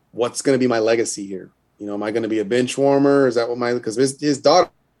 what's going to be my legacy here? Am I going to be a bench warmer? Is that because his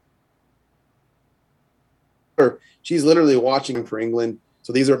daughter, she's literally watching him for England.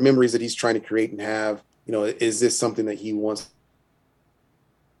 So these are memories that he's trying to create and have. Is this something that he wants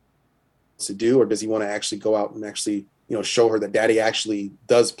to do, or does he want to actually go out and actually, show her that daddy actually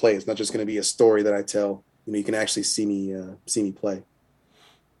does play? It's not just going to be a story that I tell. You can actually see me play.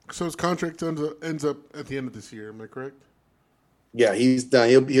 So his contract ends up at the end of this year. Am I correct? Yeah, he's done.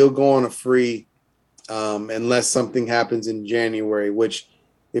 He'll go on a free unless something happens in January, which,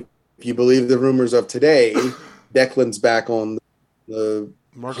 if you believe the rumors of today, Declan's back on the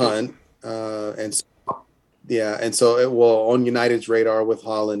hunt. And so it will on United's radar with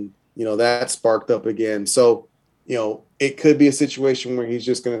Holland, that sparked up again. So, it could be a situation where he's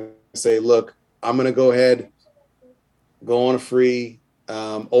just going to say, look, I'm going to go ahead, go on a free,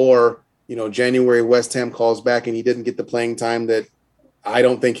 or, January West Ham calls back and he didn't get the playing time that I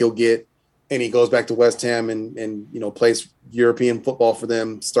don't think he'll get. And he goes back to West Ham and plays European football for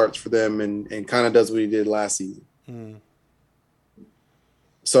them, starts for them, and kind of does what he did last season.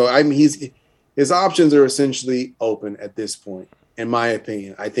 So, his options are essentially open at this point, in my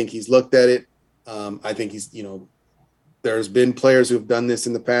opinion. I think he's looked at it. I think he's, there's been players who have done this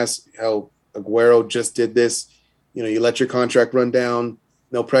in the past. Hell, Aguero just did this. You let your contract run down,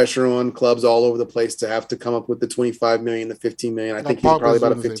 no pressure on clubs all over the place to have to come up with the 25 million, the 15 million. I think he's probably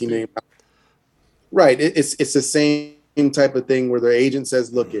about a 15 million. Right. It's the same type of thing where the agent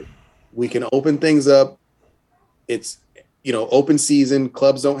says, look, we can open things up. It's, open season.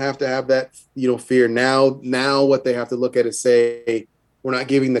 Clubs don't have to have that, fear. Now what they have to look at is say, we're not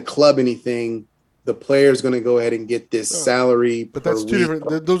giving the club anything. The player's going to go ahead and get this salary. But that's two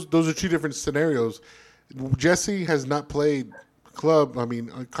different. Those are two different scenarios. Jesse has not played club,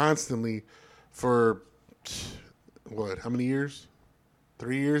 constantly for what? How many years?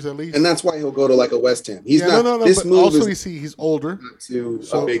 3 years at least. And that's why he'll go to like a West Ham. He's not. No. This But move also, is you see, he's older. to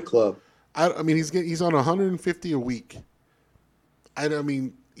a big club. I mean, he's on 150 a week. I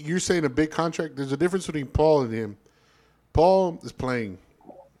mean, you're saying a big contract. There's a difference between Paul and him. Paul is playing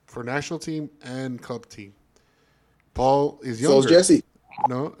for national team and club team. Paul is younger. So is Jesse.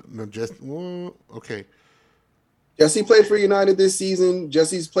 No, Jesse. Well, okay. Jesse played for United this season.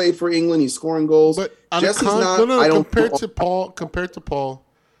 Jesse's played for England. He's scoring goals. But Jesse's not. No. I don't compared to Paul,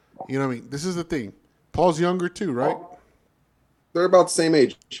 you know what I mean. This is the thing. Paul's younger too, right? They're about the same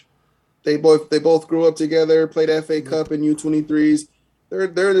age. They both grew up together. Played FA Cup and U23s. They're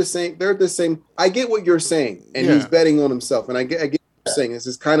the same. They're the same. I get what you're saying, and he's betting on himself. And I get what you're saying. This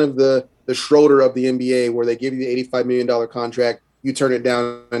is kind of the Schroeder of the NBA, where they give you the $85 million contract, you turn it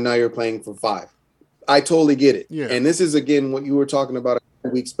down, and now you're playing for $5 million. I totally get it. Yeah. And this is, again, what you were talking about a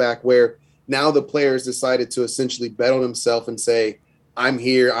couple weeks back, where now the players decided to essentially bet on himself and say, I'm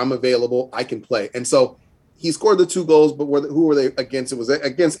here, I'm available, I can play. And so he scored the 2 goals, but who were they against? It was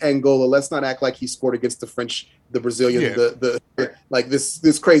against Angola. Let's not act like he scored against the French, the Brazilian, the like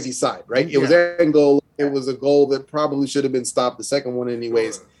this crazy side, right? It was Angola. It was a goal that probably should have been stopped, the second one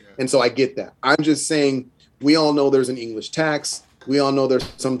anyways. Sure. And so I get that. I'm just saying, we all know there's an English tax. We all know there's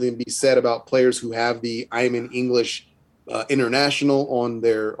something to be said about players who have the I'm an English international on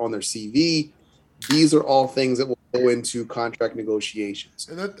their CV. These are all things that will go into contract negotiations.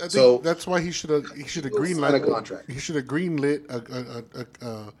 And I think that's why he should have greenlit a contract. He should have greenlit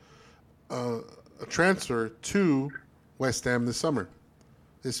a transfer to West Ham this summer.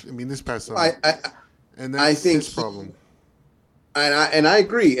 This past summer. And that's his problem. And I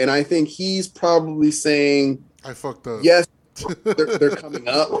agree. And I think he's probably saying, I fucked up. Yes, they're coming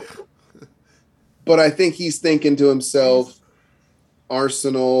up. But I think he's thinking to himself, Spurs,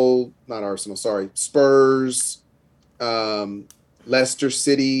 Leicester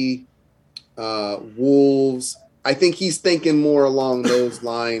City, Wolves. I think he's thinking more along those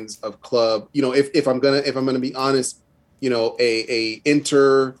lines of club. You know, if I'm gonna be honest, you know, a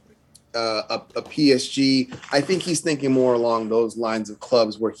Inter, a PSG. I think he's thinking more along those lines of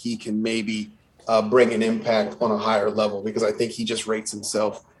clubs where he can maybe bring an impact on a higher level, because I think he just rates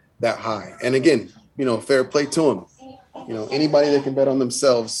himself that high. And again, you know, fair play to him. You know, anybody that can bet on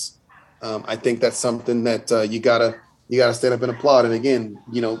themselves, I think that's something that you gotta stand up and applaud. And again,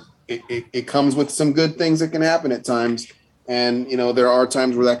 you know, it comes with some good things that can happen at times, and you know, there are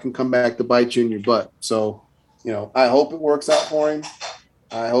times where that can come back to bite you in your butt. So, you know, I hope it works out for him.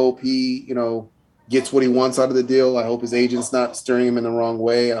 I hope he, you know, gets what he wants out of the deal. I hope his agent's not steering him in the wrong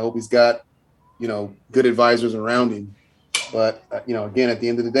way. I hope he's got, you know, good advisors around him. But you know, again, at the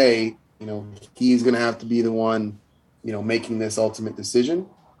end of the day, you know, he's going to have to be the one, you know, making this ultimate decision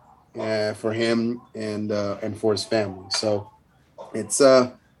for him and for his family. So it's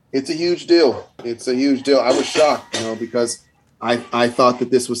a huge deal. It's a huge deal. I was shocked, you know, because I thought that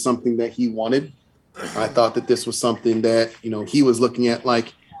this was something that he wanted. I thought that this was something that, you know, he was looking at,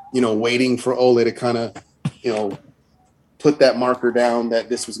 like, you know, waiting for Ole to kind of, you know, put that marker down that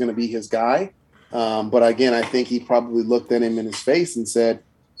this was going to be his guy. But again, I think he probably looked at him in his face and said,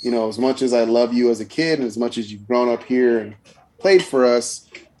 you know, as much as I love you as a kid and as much as you've grown up here and played for us,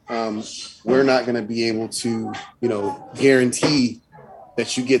 we're not going to be able to, you know, guarantee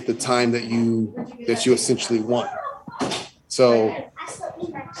that you get the time that you essentially want. So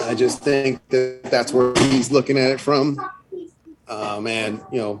I just think that that's where he's looking at it from. And,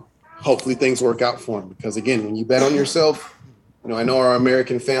 you know, hopefully things work out for him, because again, when you bet on yourself, you know, I know our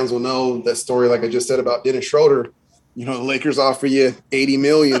American fans will know that story, like I just said about Dennis Schroeder. You know, the Lakers offer you $80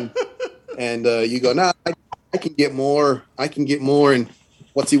 million, and you go, nah, I can get more. I can get more. And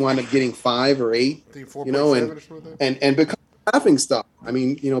what's he wind up getting, 5 or 8? You know, and become laughing stock. I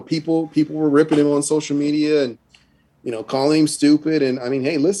mean, you know, people were ripping him on social media and, you know, calling him stupid. And I mean,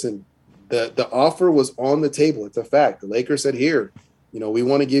 hey, listen, the offer was on the table. It's a fact. The Lakers said, here, you know, we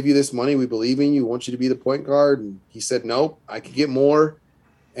want to give you this money. We believe in you. We want you to be the point guard. And he said, nope, I could get more.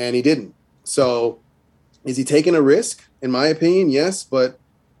 And he didn't. So is he taking a risk? In my opinion, yes. But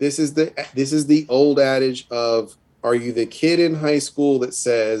this is the old adage of, are you the kid in high school that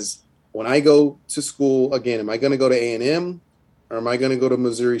says, when I go to school, again, am I going to go to A&M or am I going to go to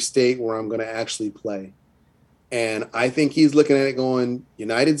Missouri State where I'm going to actually play? And I think he's looking at it going,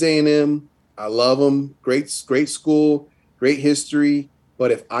 United's A&M. I love them. Great school, great history.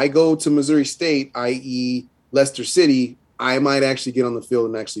 But if I go to Missouri State, i.e. Leicester City, I might actually get on the field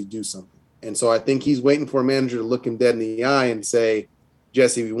and actually do something. And so I think he's waiting for a manager to look him dead in the eye and say,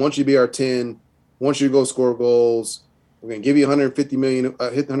 Jesse, we want you to be our 10. We want you to go score goals. We're going to give you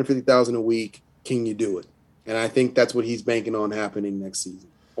 $150,000 a week. Can you do it? And I think that's what he's banking on happening next season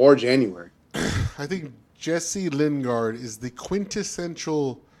or January. I think Jesse Lingard is the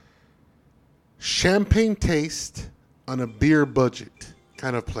quintessential champagne taste on a beer budget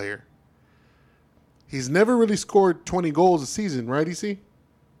kind of player. He's never really scored 20 goals a season, right, EC?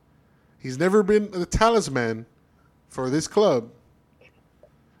 He's never been the talisman for this club.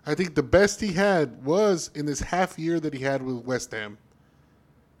 I think the best he had was in this half year that he had with West Ham.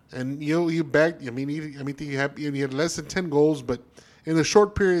 And, he bagged, he had less than 10 goals, but in the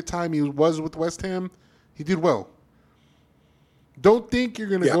short period of time he was with West Ham, he did well. Don't think you're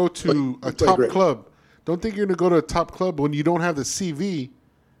going to go to a top club. Don't think you're going to go to a top club when you don't have the CV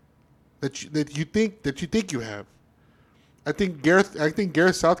that you think you have. I think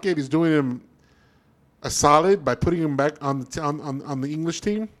Gareth Southgate is doing him a solid by putting him back on the English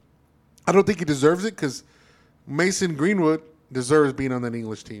team. I don't think he deserves it because Mason Greenwood deserves being on that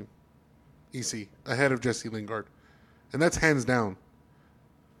English team. EC ahead of Jesse Lingard, and that's hands down.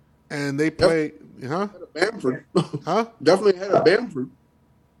 And they play, Bamford, huh? Definitely ahead of Bamford.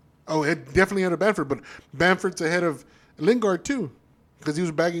 Oh, definitely ahead of Bamford, but Bamford's ahead of Lingard too because he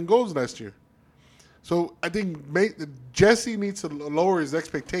was bagging goals last year. So I think Jesse needs to lower his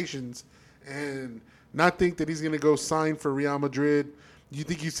expectations and not think that he's going to go sign for Real Madrid. You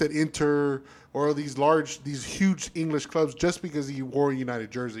think you said Inter or these huge English clubs just because he wore a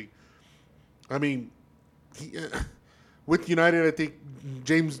United jersey. I mean, with United, I think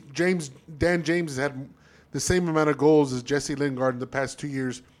Dan James has had the same amount of goals as Jesse Lingard in the past 2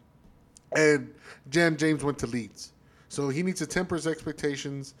 years, and Dan James went to Leeds. So he needs to temper his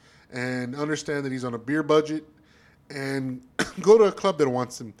expectations and understand that he's on a beer budget and go to a club that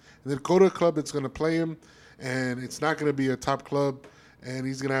wants him. And then go to a club that's going to play him, and it's not going to be a top club. And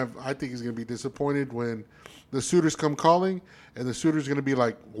I think he's going to be disappointed when the suitors come calling, and the suitor's going to be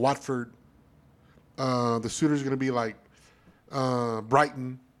like Watford. The suitor's going to be like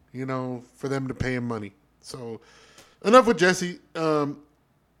Brighton, for them to pay him money. So enough with Jesse.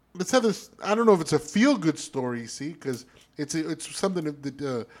 Let's have this. I don't know if it's a feel-good story, see, because it's something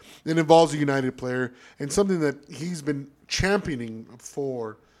that involves a United player and something that he's been championing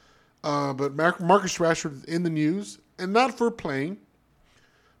for. But Marcus Rashford in the news, and not for playing,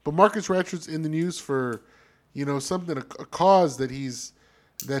 but Marcus Rashford's in the news for, something, a cause that he's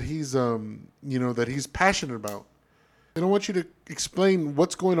passionate about. And I want you to explain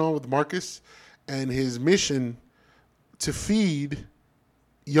what's going on with Marcus and his mission to feed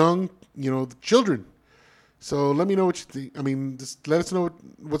young, children. So let me know what you think. I mean, just let us know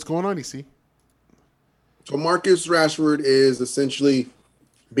what's going on, EC. So Marcus Rashford is essentially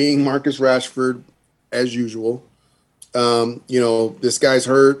being Marcus Rashford as usual. This guy's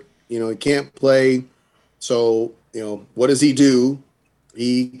hurt. He can't play. So, what does he do?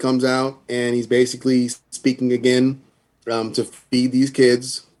 He comes out and he's basically speaking again to feed these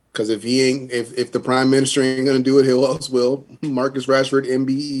kids. Because if the prime minister ain't going to do it, who else will? Marcus Rashford,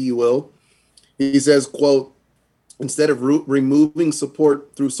 MBE, will. He says, quote, instead of removing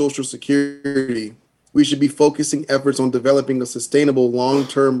support through Social Security, we should be focusing efforts on developing a sustainable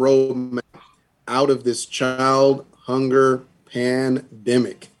long-term roadmap out of this child hunger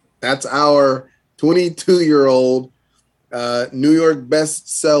pandemic. That's our 22-year-old New York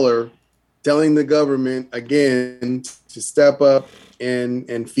bestseller telling the government again to step up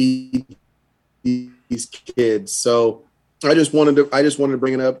and feed these kids. So I just wanted to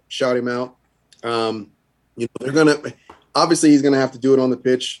bring it up, shout him out. They're obviously he's gonna have to do it on the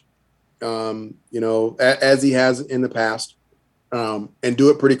pitch, as he has in the past, and do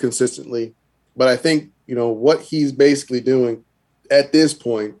it pretty consistently. But I think what he's basically doing at this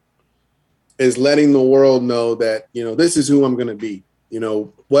point is letting the world know that this is who I'm gonna be.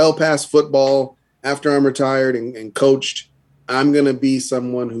 Well past football, after I'm retired and coached, I'm going to be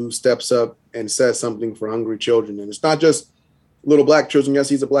someone who steps up and says something for hungry children. And it's not just little black children. Yes,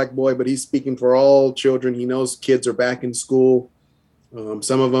 he's a black boy, but he's speaking for all children. He knows kids are back in school.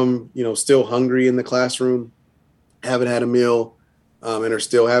 Some of them, still hungry in the classroom, haven't had a meal, and are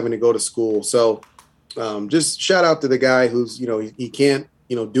still having to go to school. So just shout out to the guy who's, he can't,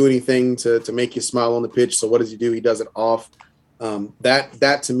 do anything to make you smile on the pitch. So what does he do? He does it off.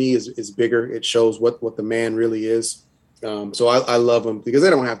 That to me is bigger. It shows what the man really is. So I love them because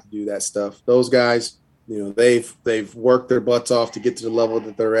they don't have to do that stuff. Those guys, they've worked their butts off to get to the level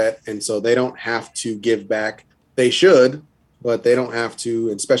that they're at. And so they don't have to give back. They should, but they don't have to,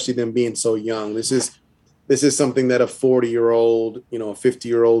 especially them being so young. This is something that a 40-year-old, a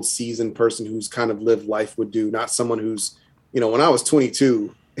 50-year-old seasoned person who's kind of lived life would do, not someone who's, when I was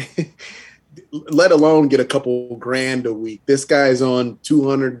 22, let alone get a couple grand a week. This guy's on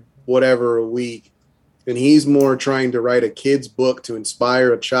 200 whatever a week. and he's more trying to write a kid's book to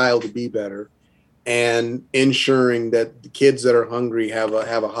inspire a child to be better, and ensuring that the kids that are hungry have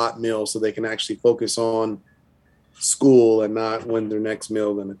a hot meal so they can actually focus on school and not when their next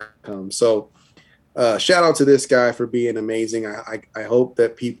meal going to come. So shout out to this guy for being amazing. I hope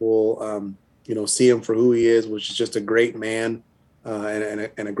that people see him for who he is, which is just a great man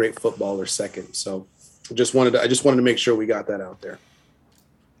and a great footballer second. So I just wanted to make sure we got that out there.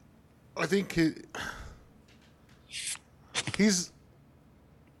 I think he's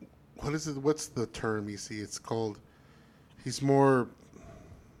what is it? What's the term you see? It's called. He's what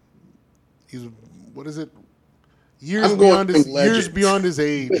is it? Years beyond his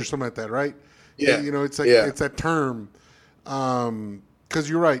age or something like that, right? Yeah. It's like it's that term. Because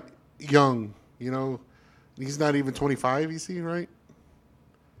you're right, young. He's not even 25. You see, right?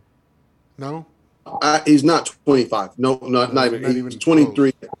 No. He's not 25. No, not even. He's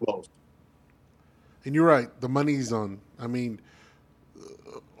 23. Close. And you're right. The money's on. I mean,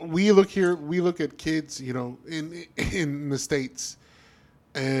 we look at kids, in the States,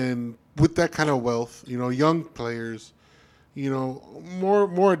 and with that kind of wealth, young players,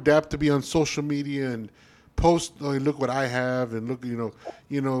 more adept to be on social media and post, oh, look what I have, and look,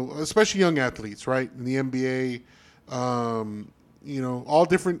 especially young athletes, right? In the NBA, all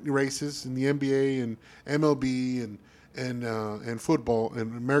different races in the NBA and MLB and football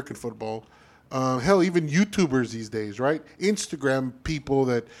and American football. Hell, even YouTubers these days, right? Instagram people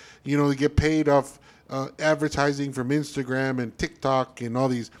that, they get paid off advertising from Instagram and TikTok and all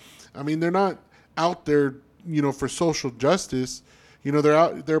these. I mean, they're not out there, for social justice. They're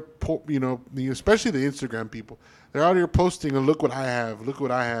out there, especially the Instagram people. They're out here posting, and look what I have, look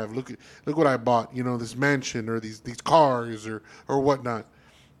what I have, look what I bought, this mansion or these cars or whatnot.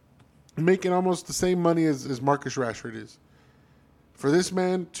 Making almost the same money as Marcus Rashford is. For this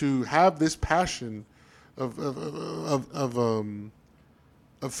man to have this passion of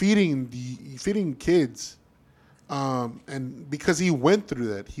feeding kids, and because he went through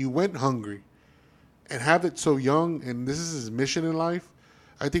that, he went hungry, and have it so young, and this is his mission in life,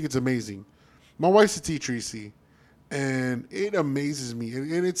 I think it's amazing. My wife's a teacher, you see, and it amazes me,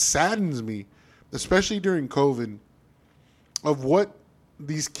 and it saddens me, especially during COVID, of what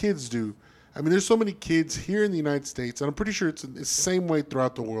these kids do. I mean, there's so many kids here in the United States, and I'm pretty sure it's the same way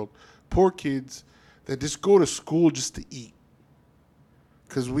throughout the world. Poor kids that just go to school just to eat,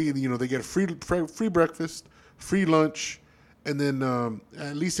 because they get a free breakfast, free lunch, and then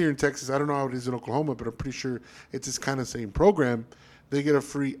at least here in Texas, I don't know how it is in Oklahoma, but I'm pretty sure it's this kind of same program. They get a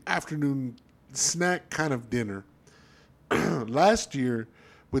free afternoon snack kind of dinner. Last year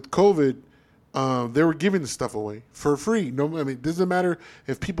with COVID, they were giving the stuff away for free. It doesn't matter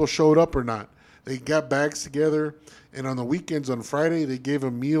if people showed up or not. They got bags together, and on the weekends, on Friday, they gave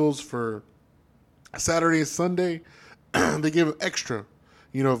them meals for Saturday and Sunday. They gave them extra,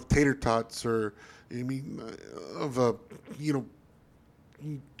 tater tots or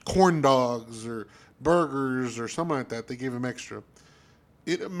corn dogs or burgers or something like that. They gave them extra.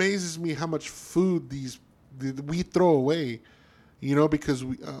 It amazes me how much food we throw away. Because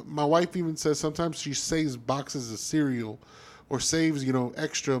my wife even says sometimes she saves boxes of cereal or saves,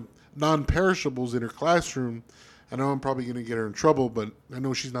 extra non-perishables in her classroom. I know I'm probably going to get her in trouble, but I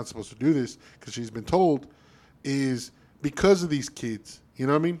know she's not supposed to do this because she's been told, is because of these kids. You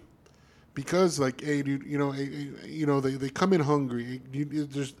know what I mean? Because, like, hey, dude, they come in hungry.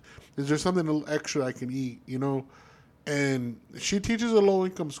 Is there something a little extra I can eat, And she teaches a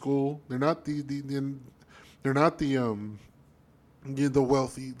low-income school. They're not the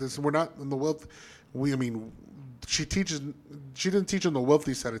wealthy. We're not in the wealth. She didn't teach on the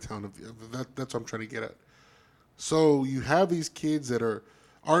wealthy side of town. That's what I'm trying to get at. So you have these kids that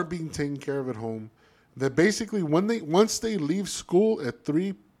aren't being taken care of at home. That basically, once they leave school at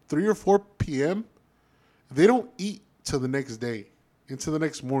 3 or 4 p.m., they don't eat till the next day, until the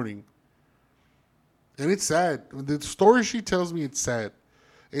next morning. And it's sad. The story she tells me, it's sad.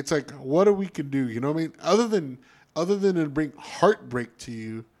 It's like, what we can do? You know what I mean? Other than it bring heartbreak to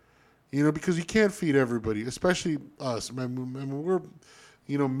you, because you can't feed everybody, especially us. I mean, we're,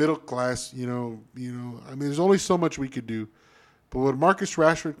 middle class. There's only so much we could do. But what Marcus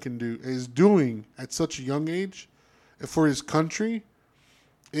Rashford can do is doing at such a young age for his country.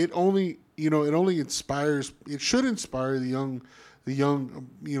 It only inspires. It should inspire the young,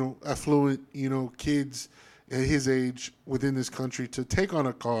 affluent, kids at his age within this country to take on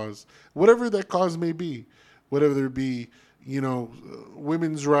a cause, whatever that cause may be. Whatever it be,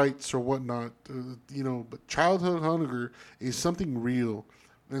 women's rights or whatnot, but childhood hunger is something real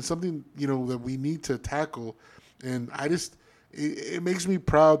and something, that we need to tackle. And it makes me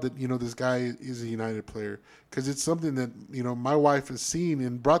proud that this guy is a United player, because it's something that my wife has seen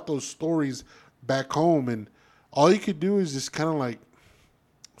and brought those stories back home, and all you could do is just kind of like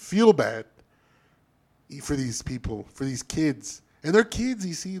feel bad for these people, for these kids, and they're kids.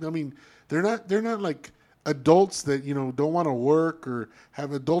 You see, I mean, they're not like adults that don't want to work, or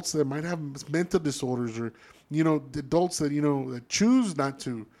have adults that might have mental disorders, or adults that that choose not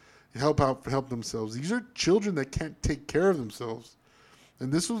to help themselves. These are children that can't take care of themselves,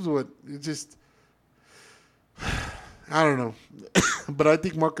 and this was what it just. I don't know, but I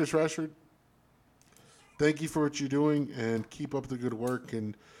think Marcus Rashford, thank you for what you're doing, and keep up the good work.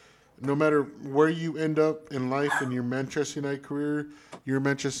 And no matter where you end up in life in your Manchester United career, you're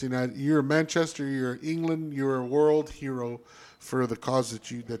Manchester United. You're Manchester. You're England. You're a world hero for the cause that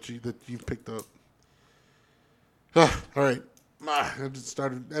you've picked up. All right, I just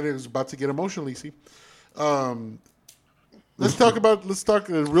started. I was about to get emotional, Lisi. Let's talk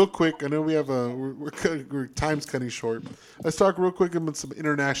real quick. I know we have we're time's cutting short. Let's talk real quick about some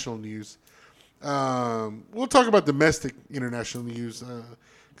international news. We'll talk about domestic international news.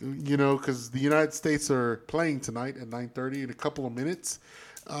 Because the United States are playing tonight at 9:30 in a couple of minutes.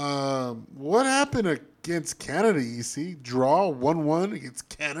 What happened against Canada? You see, draw 1-1 against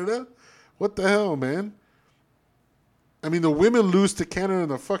Canada. What the hell, man? I mean, the women lose to Canada in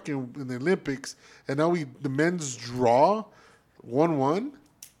the Olympics, and now the men's draw 1-1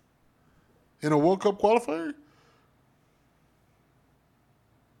 in a World Cup qualifier.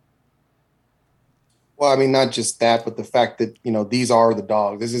 Well, I mean, not just that, but the fact that these are the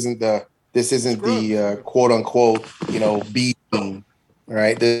dogs. This isn't the quote unquote B team,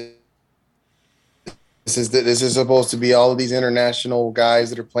 right? This is supposed to be all of these international guys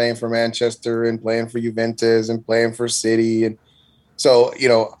that are playing for Manchester and playing for Juventus and playing for City, and so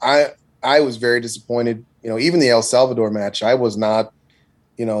I was very disappointed. Even the El Salvador match, I was not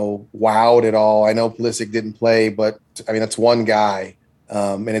wowed at all. I know Pulisic didn't play, but I mean that's one guy,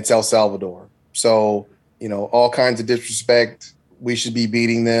 and it's El Salvador. So, all kinds of disrespect. We should be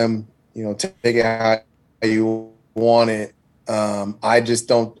beating them, take it how you want it. I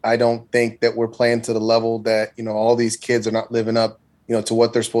don't think that we're playing to the level that, all these kids are not living up, to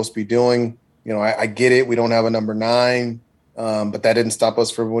what they're supposed to be doing. I get it. We don't have a number 9, but that didn't stop us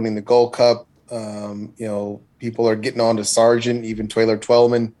from winning the Gold Cup. People are getting on to Sargent, even Taylor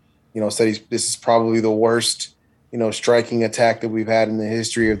Twellman, said this is probably the worst, striking attack that we've had in the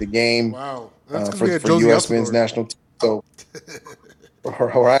history of the game. Wow. For U.S. men's national team. So,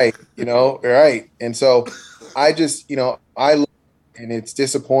 right, right. And so I just, I look, and it's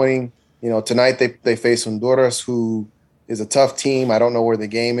disappointing. Tonight they face Honduras, who is a tough team. I don't know where the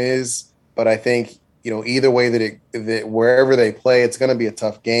game is, but I think, either way that wherever they play, it's going to be a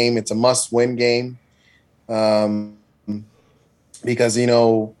tough game. It's a must-win game, because,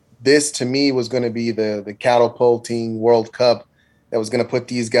 this to me was going to be the catapulting World Cup that was going to put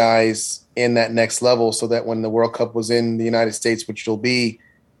these guys in that next level, so that when the World Cup was in the United States, which will be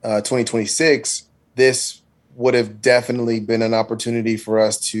 2026, this would have definitely been an opportunity for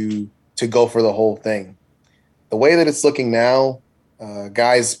us to go for the whole thing. The way that it's looking now,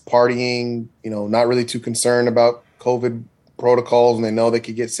 guys partying, not really too concerned about COVID protocols, and they know they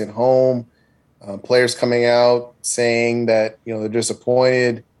could get sent home. Players coming out saying that, they're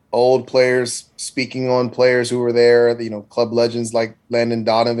disappointed. Old players speaking on players who were there, club legends like Landon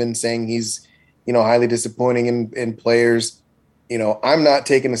Donovan saying he's, highly disappointing in players. I'm not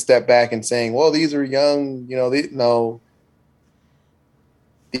taking a step back and saying, well, these are young,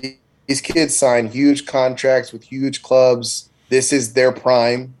 these kids sign huge contracts with huge clubs. This is their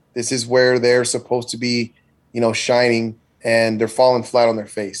prime. This is where they're supposed to be, shining, and they're falling flat on their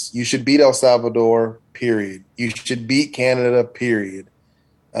face. You should beat El Salvador, period. You should beat Canada, period.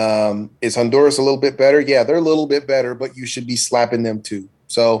 Is Honduras a little bit better? Yeah, they're a little bit better, but you should be slapping them too.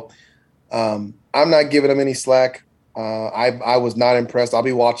 So I'm not giving them any slack. I was not impressed. I'll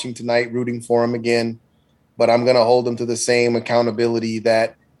be watching tonight, rooting for them again, but I'm going to hold them to the same accountability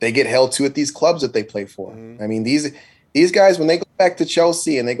that they get held to at these clubs that they play for. Mm-hmm. I mean, these guys, when they go back to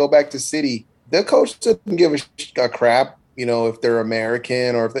Chelsea and they go back to City, their coach doesn't give a crap, if they're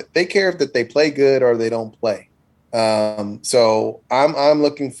American, or if they care if they play good or they don't play. So I'm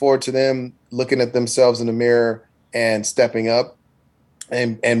looking forward to them looking at themselves in the mirror and stepping up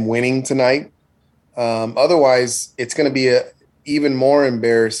and winning tonight. Otherwise, it's going to be even more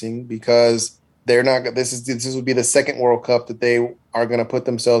embarrassing, because they're not. This will be the second World Cup that they are going to put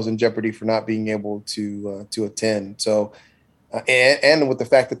themselves in jeopardy for not being able to attend. So, and with the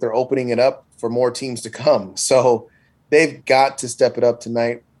fact that they're opening it up for more teams to come, so they've got to step it up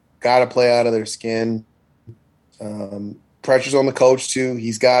tonight. Got to play out of their skin. pressure's on the coach too.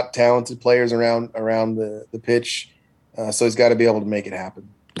 He's got talented players around the pitch, so he's got to be able to make it happen.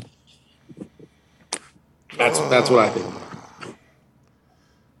 That's what I think.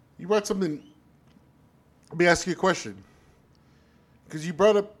 You brought something. Let me ask you a question, because you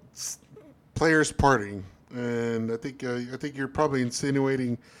brought up players partying, and I think you're probably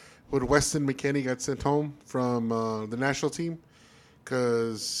insinuating when Weston McKennie got sent home from the national team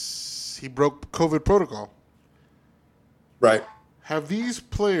because he broke COVID protocol. Right. Have these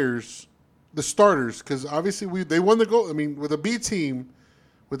players, the starters, because obviously they won the gold. I mean, with a B team,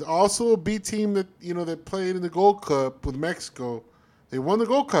 with also a B team that that played in the Gold Cup with Mexico, they won the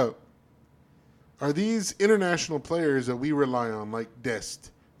Gold Cup. Are these international players that we rely on, like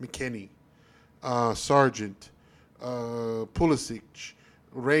Dest, McKennie, Sargent, Pulisic,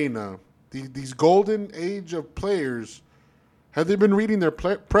 Reyna, these golden age of players? Have they been reading their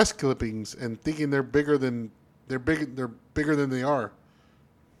press clippings and thinking they're bigger than they are?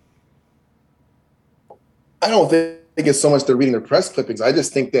 I don't think it's so much they're reading their press clippings. I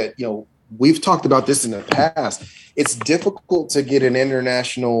just think that, we've talked about this in the past. It's difficult to get an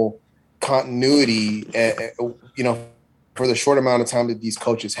international continuity, for the short amount of time that these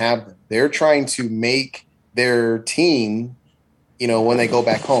coaches have them. They're trying to make their team, when they go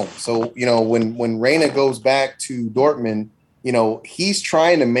back home. So, when Reyna goes back to Dortmund, he's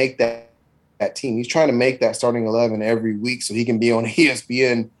trying to make that team. He's trying to make that starting 11 every week so he can be on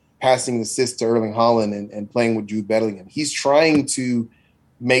ESPN passing the assist to Erling Haaland and playing with Jude Bellingham. He's trying to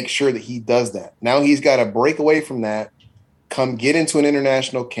make sure that he does that. Now he's got to break away from that, come get into an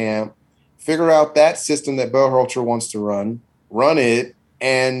international camp, figure out that system that Berhalter wants to run it,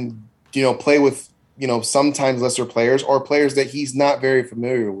 and, play with, sometimes lesser players or players that he's not very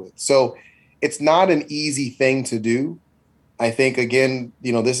familiar with. So it's not an easy thing to do. I think, again,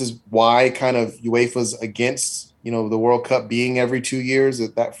 this is why kind of UEFA's against, the World Cup being every 2 years,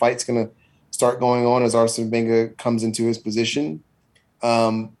 that fight's going to start going on as Arsene Wenger comes into his position.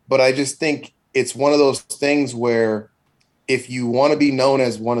 But I just think it's one of those things where if you want to be known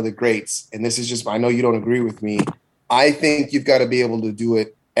as one of the greats, and this is just, I know you don't agree with me, I think you've got to be able to do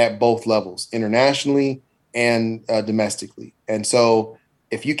it at both levels, internationally and domestically. And so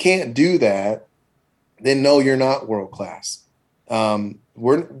if you can't do that, then no, you're not world class.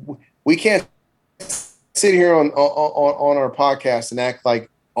 We can't sit here on our podcast and act like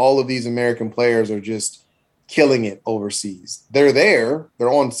all of these American players are just killing it overseas. They're there, they're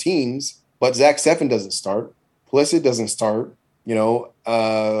on teams, but Zach Steffen doesn't start. Pulisic doesn't start.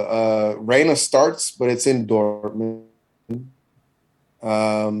 Reyna starts, but it's in Dortmund.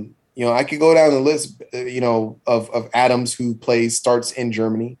 I could go down the list, of Adams who starts in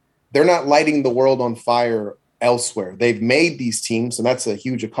Germany. They're not lighting the world on fire elsewhere. They've made these teams, and that's a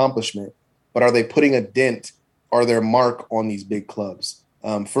huge accomplishment. But are they putting a dent or their mark on these big clubs?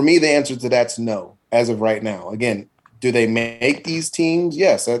 For me, the answer to that's no, as of right now. Again, do they make these teams?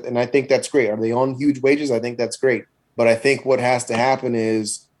 Yes, and I think that's great. Are they on huge wages? I think that's great. But I think what has to happen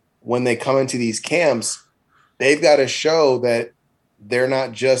is when they come into these camps, they've got to show that they're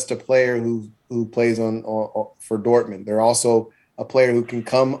not just a player who plays on for Dortmund. They're also a player who can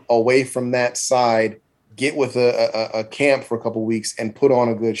come away from that side, get with a camp for a couple of weeks, and put on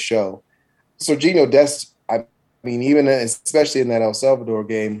a good show. Sergiño Dest, I mean, even especially in that El Salvador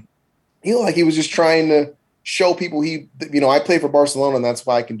game, he looked like he was just trying to show people I play for Barcelona and that's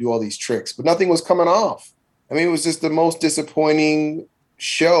why I can do all these tricks, but nothing was coming off. I mean, it was just the most disappointing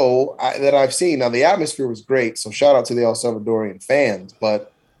show that I've seen. Now the atmosphere was great, so shout out to the El Salvadorian fans,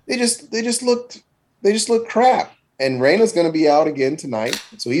 but they just looked crap. And Reyna's going to be out again tonight,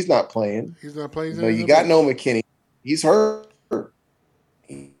 so he's not playing. He's not playing. You got no McKinney. He's hurt.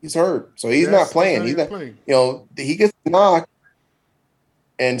 So he's not playing. He's not playing. He gets knocked,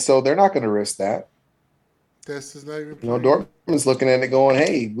 and so they're not going to risk that. This is not even playing. Dortmund's looking at it going,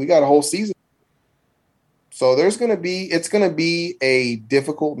 hey, we got a whole season. So it's going to be a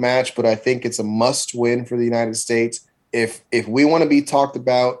difficult match, but I think it's a must win for the United States. If we want to be talked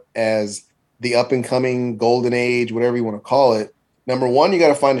about as the up and coming golden age, whatever you want to call it, number one, you got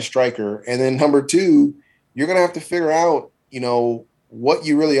to find a striker. And then number two, you're going to have to figure out, what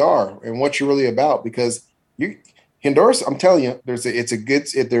you really are and what you're really about, because Honduras, I'm telling you,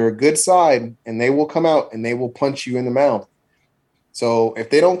 they're a good side, and they will come out and they will punch you in the mouth. So if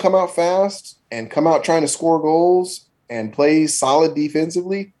they don't come out fast and come out trying to score goals and play solid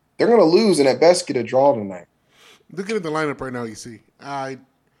defensively, they're going to lose and at best get a draw tonight. Looking at the lineup right now, you see,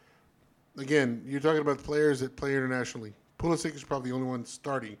 again, you're talking about players that play internationally. Pulisic is probably the only one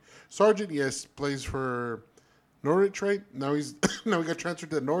starting. Sargent, yes, plays for Norwich, right? Now he got transferred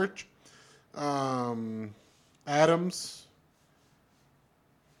to Norwich. Adams,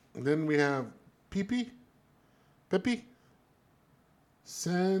 And then we have Pepe,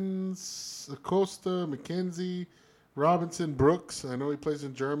 Sands, Acosta, McKenzie, Robinson, Brooks. I know he plays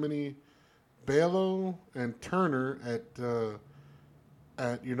in Germany. Balo and Turner at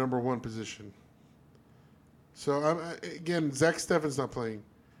your number one position. So again, Zach Steffen's not playing.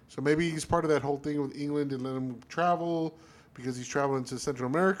 So maybe he's part of that whole thing with England and let him travel because he's traveling to Central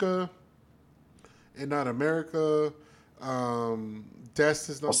America and not America. Dest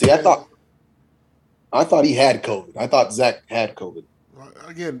is not. Well, see, I thought he had COVID. I thought Zach had COVID.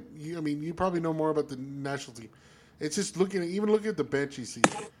 Again, you probably know more about the national team. It's just looking at the bench. You see,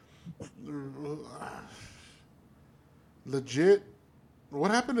 legit. What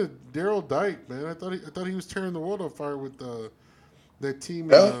happened to Daryl Dyke, man? I thought he was tearing the world on fire with that team.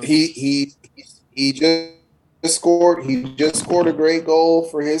 Well, he just scored. He just scored a great goal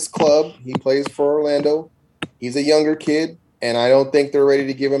for his club. He plays for Orlando. He's a younger kid, and I don't think they're ready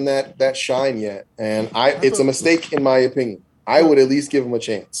to give him that shine yet. And it's a mistake in my opinion. I would at least give him a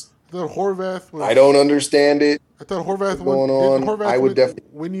chance. I thought Horvath was. I don't understand it. I thought Horvath I would definitely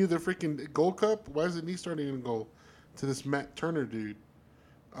win you the freaking Gold Cup. Why isn't he starting in goal to this Matt Turner dude?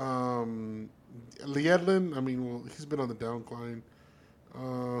 Liedlin, he's been on the downcline.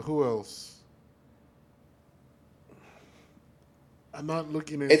 Who else? I'm not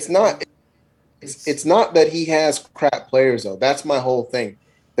looking at. It's not that he has crap players though. That's my whole thing.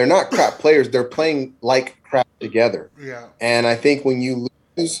 They're not crap players. They're playing like crap together. Yeah. And I think when you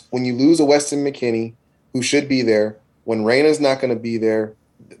lose a Weston McKennie, who should be there, when Reyna's not going to be there,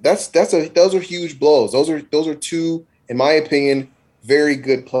 those are huge blows. Those are two, in my opinion, very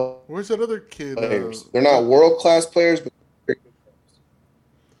good players. Where's that other kid? They're not world-class players, but very good players.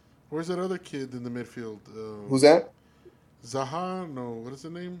 Where's that other kid in the midfield? Who's that? Zaha? No, what is the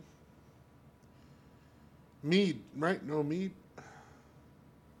name? Mead, right? No, Mead.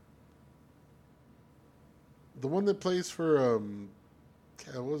 The one that plays for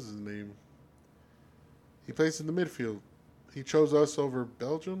what was his name? He plays in the midfield. He chose us over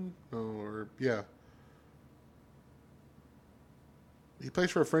Belgium? No, yeah. He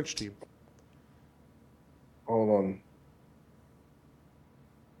plays for a French team. Hold on.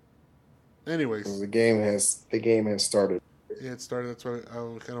 Anyways. The game has started. Yeah, it started. That's why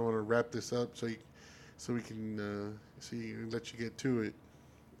I kind of want to wrap this up so we can let you get to it.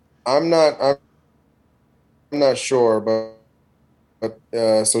 I'm not sure, but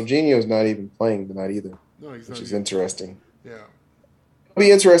Jorginho's not even playing tonight either. No, he's not. Which is interesting. Yeah. It'll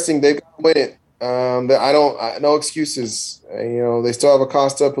be interesting. They've got to win it. No excuses. They still have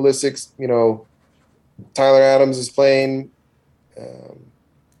Acosta, Pulisic. Tyler Adams is playing.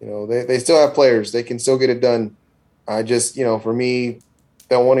 They still have players. They can still get it done. I just, for me,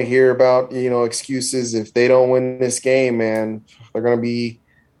 don't want to hear about, excuses. If they don't win this game, man, they're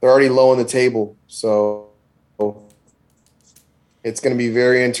already low on the table. So it's going to be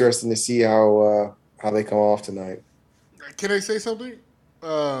very interesting to see how they come off tonight. Can I say something?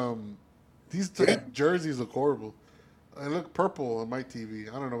 These jerseys look horrible. They look purple on my TV.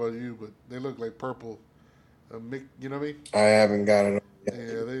 I don't know about you, but they look like purple. You know what I mean? I haven't got it.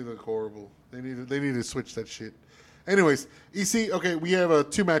 Yeah, they look horrible. They need to switch that shit. Anyways, EC, okay, we have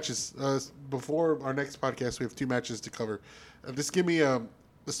 2 matches. Before our next podcast, we have 2 matches to cover. Just give me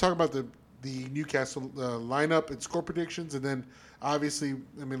let's talk about the Newcastle lineup and score predictions, and then obviously,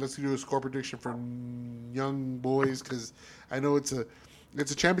 let's do a score prediction for young boys because I know it's a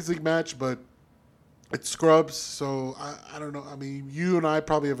Champions League match, but it's scrubs, so I don't know. You and I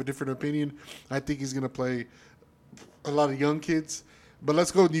probably have a different opinion. I think he's going to play a lot of young kids, but let's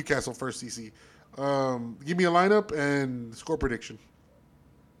go with Newcastle first, CC. Give me a lineup and score prediction.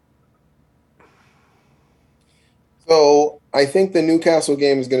 So I think the Newcastle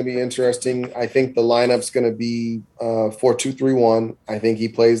game is going to be interesting. I think the lineup's going to be 4-2-3-1. I think he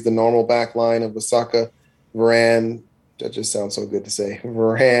plays the normal back line of Wasaka, Varane. That just sounds so good to say.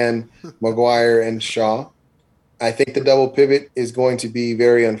 Varane, Maguire, and Shaw. I think the double pivot is going to be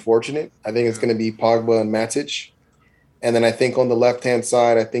very unfortunate. I think it's going to be Pogba and Matic. And then I think on the left-hand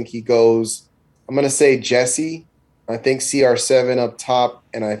side, I think he goes, I'm going to say Jesse. I think CR7 up top,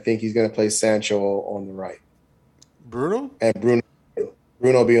 and I think he's going to play Sancho on the right. Bruno? And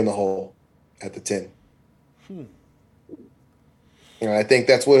Bruno be in the hole at the 10. I think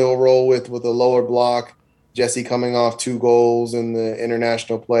that's what he'll roll with a lower block. Jesse coming off 2 goals in the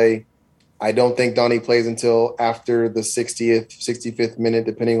international play. I don't think Donny plays until after the 60th, 65th minute,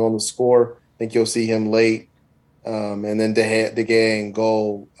 depending on the score. I think you'll see him late. And then De Gea and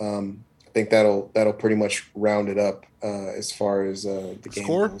goal. I think that'll pretty much round it up as far as the game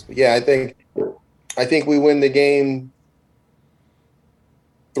goes. But yeah, I think we win the game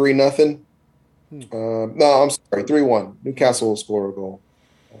 3-0. No, I'm sorry, 3-1. Newcastle will score a goal.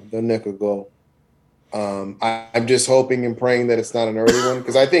 They'll nick a goal. I'm just hoping and praying that it's not an early one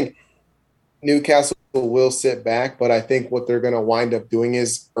because I think Newcastle will sit back, but I think what they're going to wind up doing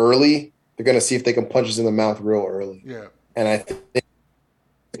is early. They're going to see if they can punch us in the mouth real early. Yeah. And I think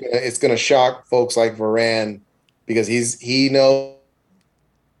it's going to shock folks like Varane because he knows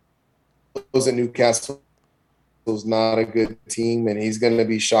that Newcastle is not a good team, and he's going to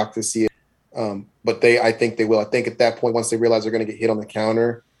be shocked to see it. But I think they will. I think at that point, once they realize they're going to get hit on the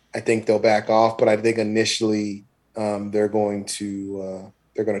counter, I think they'll back off. But I think initially they're going to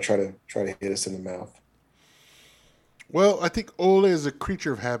try to hit us in the mouth. Well, I think Ole is a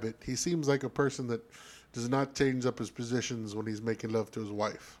creature of habit. He seems like a person that does not change up his positions when he's making love to his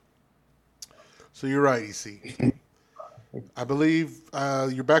wife. So you're right, EC. I believe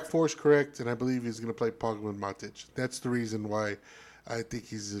your back four is correct, and I believe he's going to play Pogba and Matic. That's the reason why I think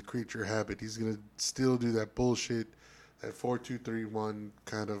he's a creature of habit. He's going to still do that bullshit, that 4-2-3-1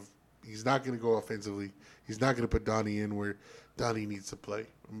 kind of. He's not going to go offensively. He's not going to put Donny in where Donny needs to play.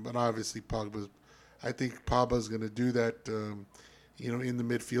 But obviously, I think Pogba's going to do that, in the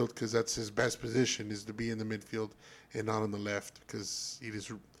midfield because that's his best position is to be in the midfield and not on the left because he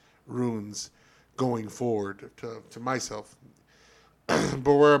just ruins going forward to myself.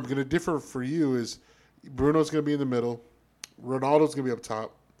 But where I'm going to differ for you is Bruno's going to be in the middle. Ronaldo's going to be up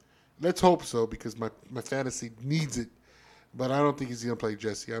top. Let's hope so because my fantasy needs it. But I don't think he's going to play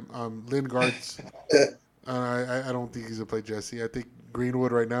Jesse. Lingard's. I don't think he's going to play Jesse. I think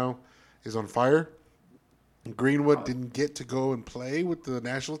Greenwood right now is on fire. Greenwood didn't get to go and play with the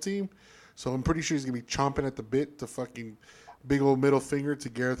national team, so I'm pretty sure he's going to be chomping at the bit to fucking big old middle finger to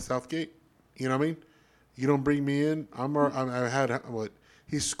Gareth Southgate. You know what I mean? You don't bring me in.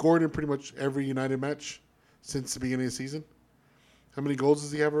 He's scored in pretty much every United match since the beginning of the season. How many goals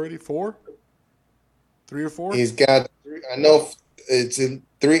does he have already? 4? 3 or 4? He's got 3. I know it's in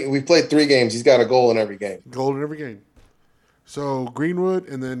 3. We played 3 games. He's got a goal in every game. Goal in every game. So Greenwood,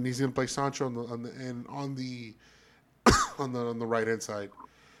 and then he's going to play Sancho on the right hand side.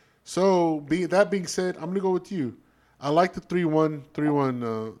 So that being said, I'm going to go with you. I like the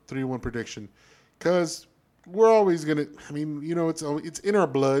 3-1 prediction because we're always going to. I mean, it's in our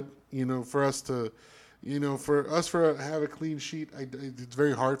blood. For us to. For have a clean sheet, it's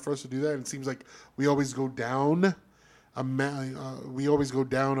very hard for us to do that. And it seems like we always go down a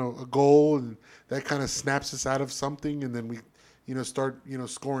goal, and that kind of snaps us out of something, and then we, start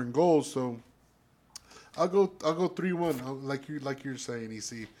scoring goals. So I'll go 3-1, like you're saying,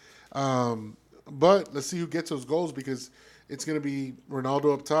 EC. But let's see who gets those goals because it's gonna be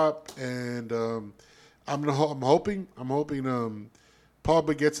Ronaldo up top, and I'm hoping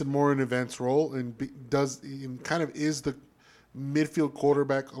Pogba gets in more an advanced role and kind of is the midfield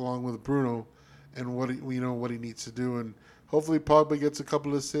quarterback along with Bruno and what he needs to do. And hopefully Pogba gets a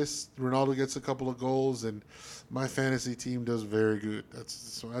couple of assists, Ronaldo gets a couple of goals, and my fantasy team does very good.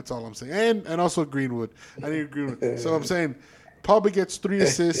 That's all I'm saying. And also Greenwood. I need Greenwood. So I'm saying Pogba gets 3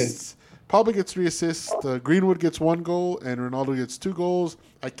 assists. Greenwood gets 1 goal, and Ronaldo gets 2 goals.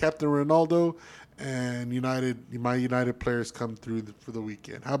 I captain Ronaldo. And my United players come through for the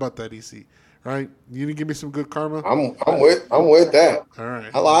weekend. How about that, EC? Right? You didn't give me some good karma? I'm with that. All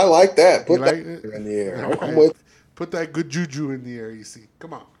right. I like that. Put that it? in the air. Right. I'm with. Put that good juju in the air, EC.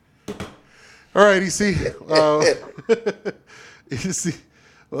 Come on. All right, EC. EC.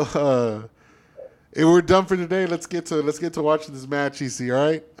 We're done for today. Let's get to watching this match, EC. All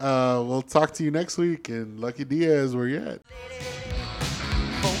right. We'll talk to you next week. And Lucky Diaz, where you at?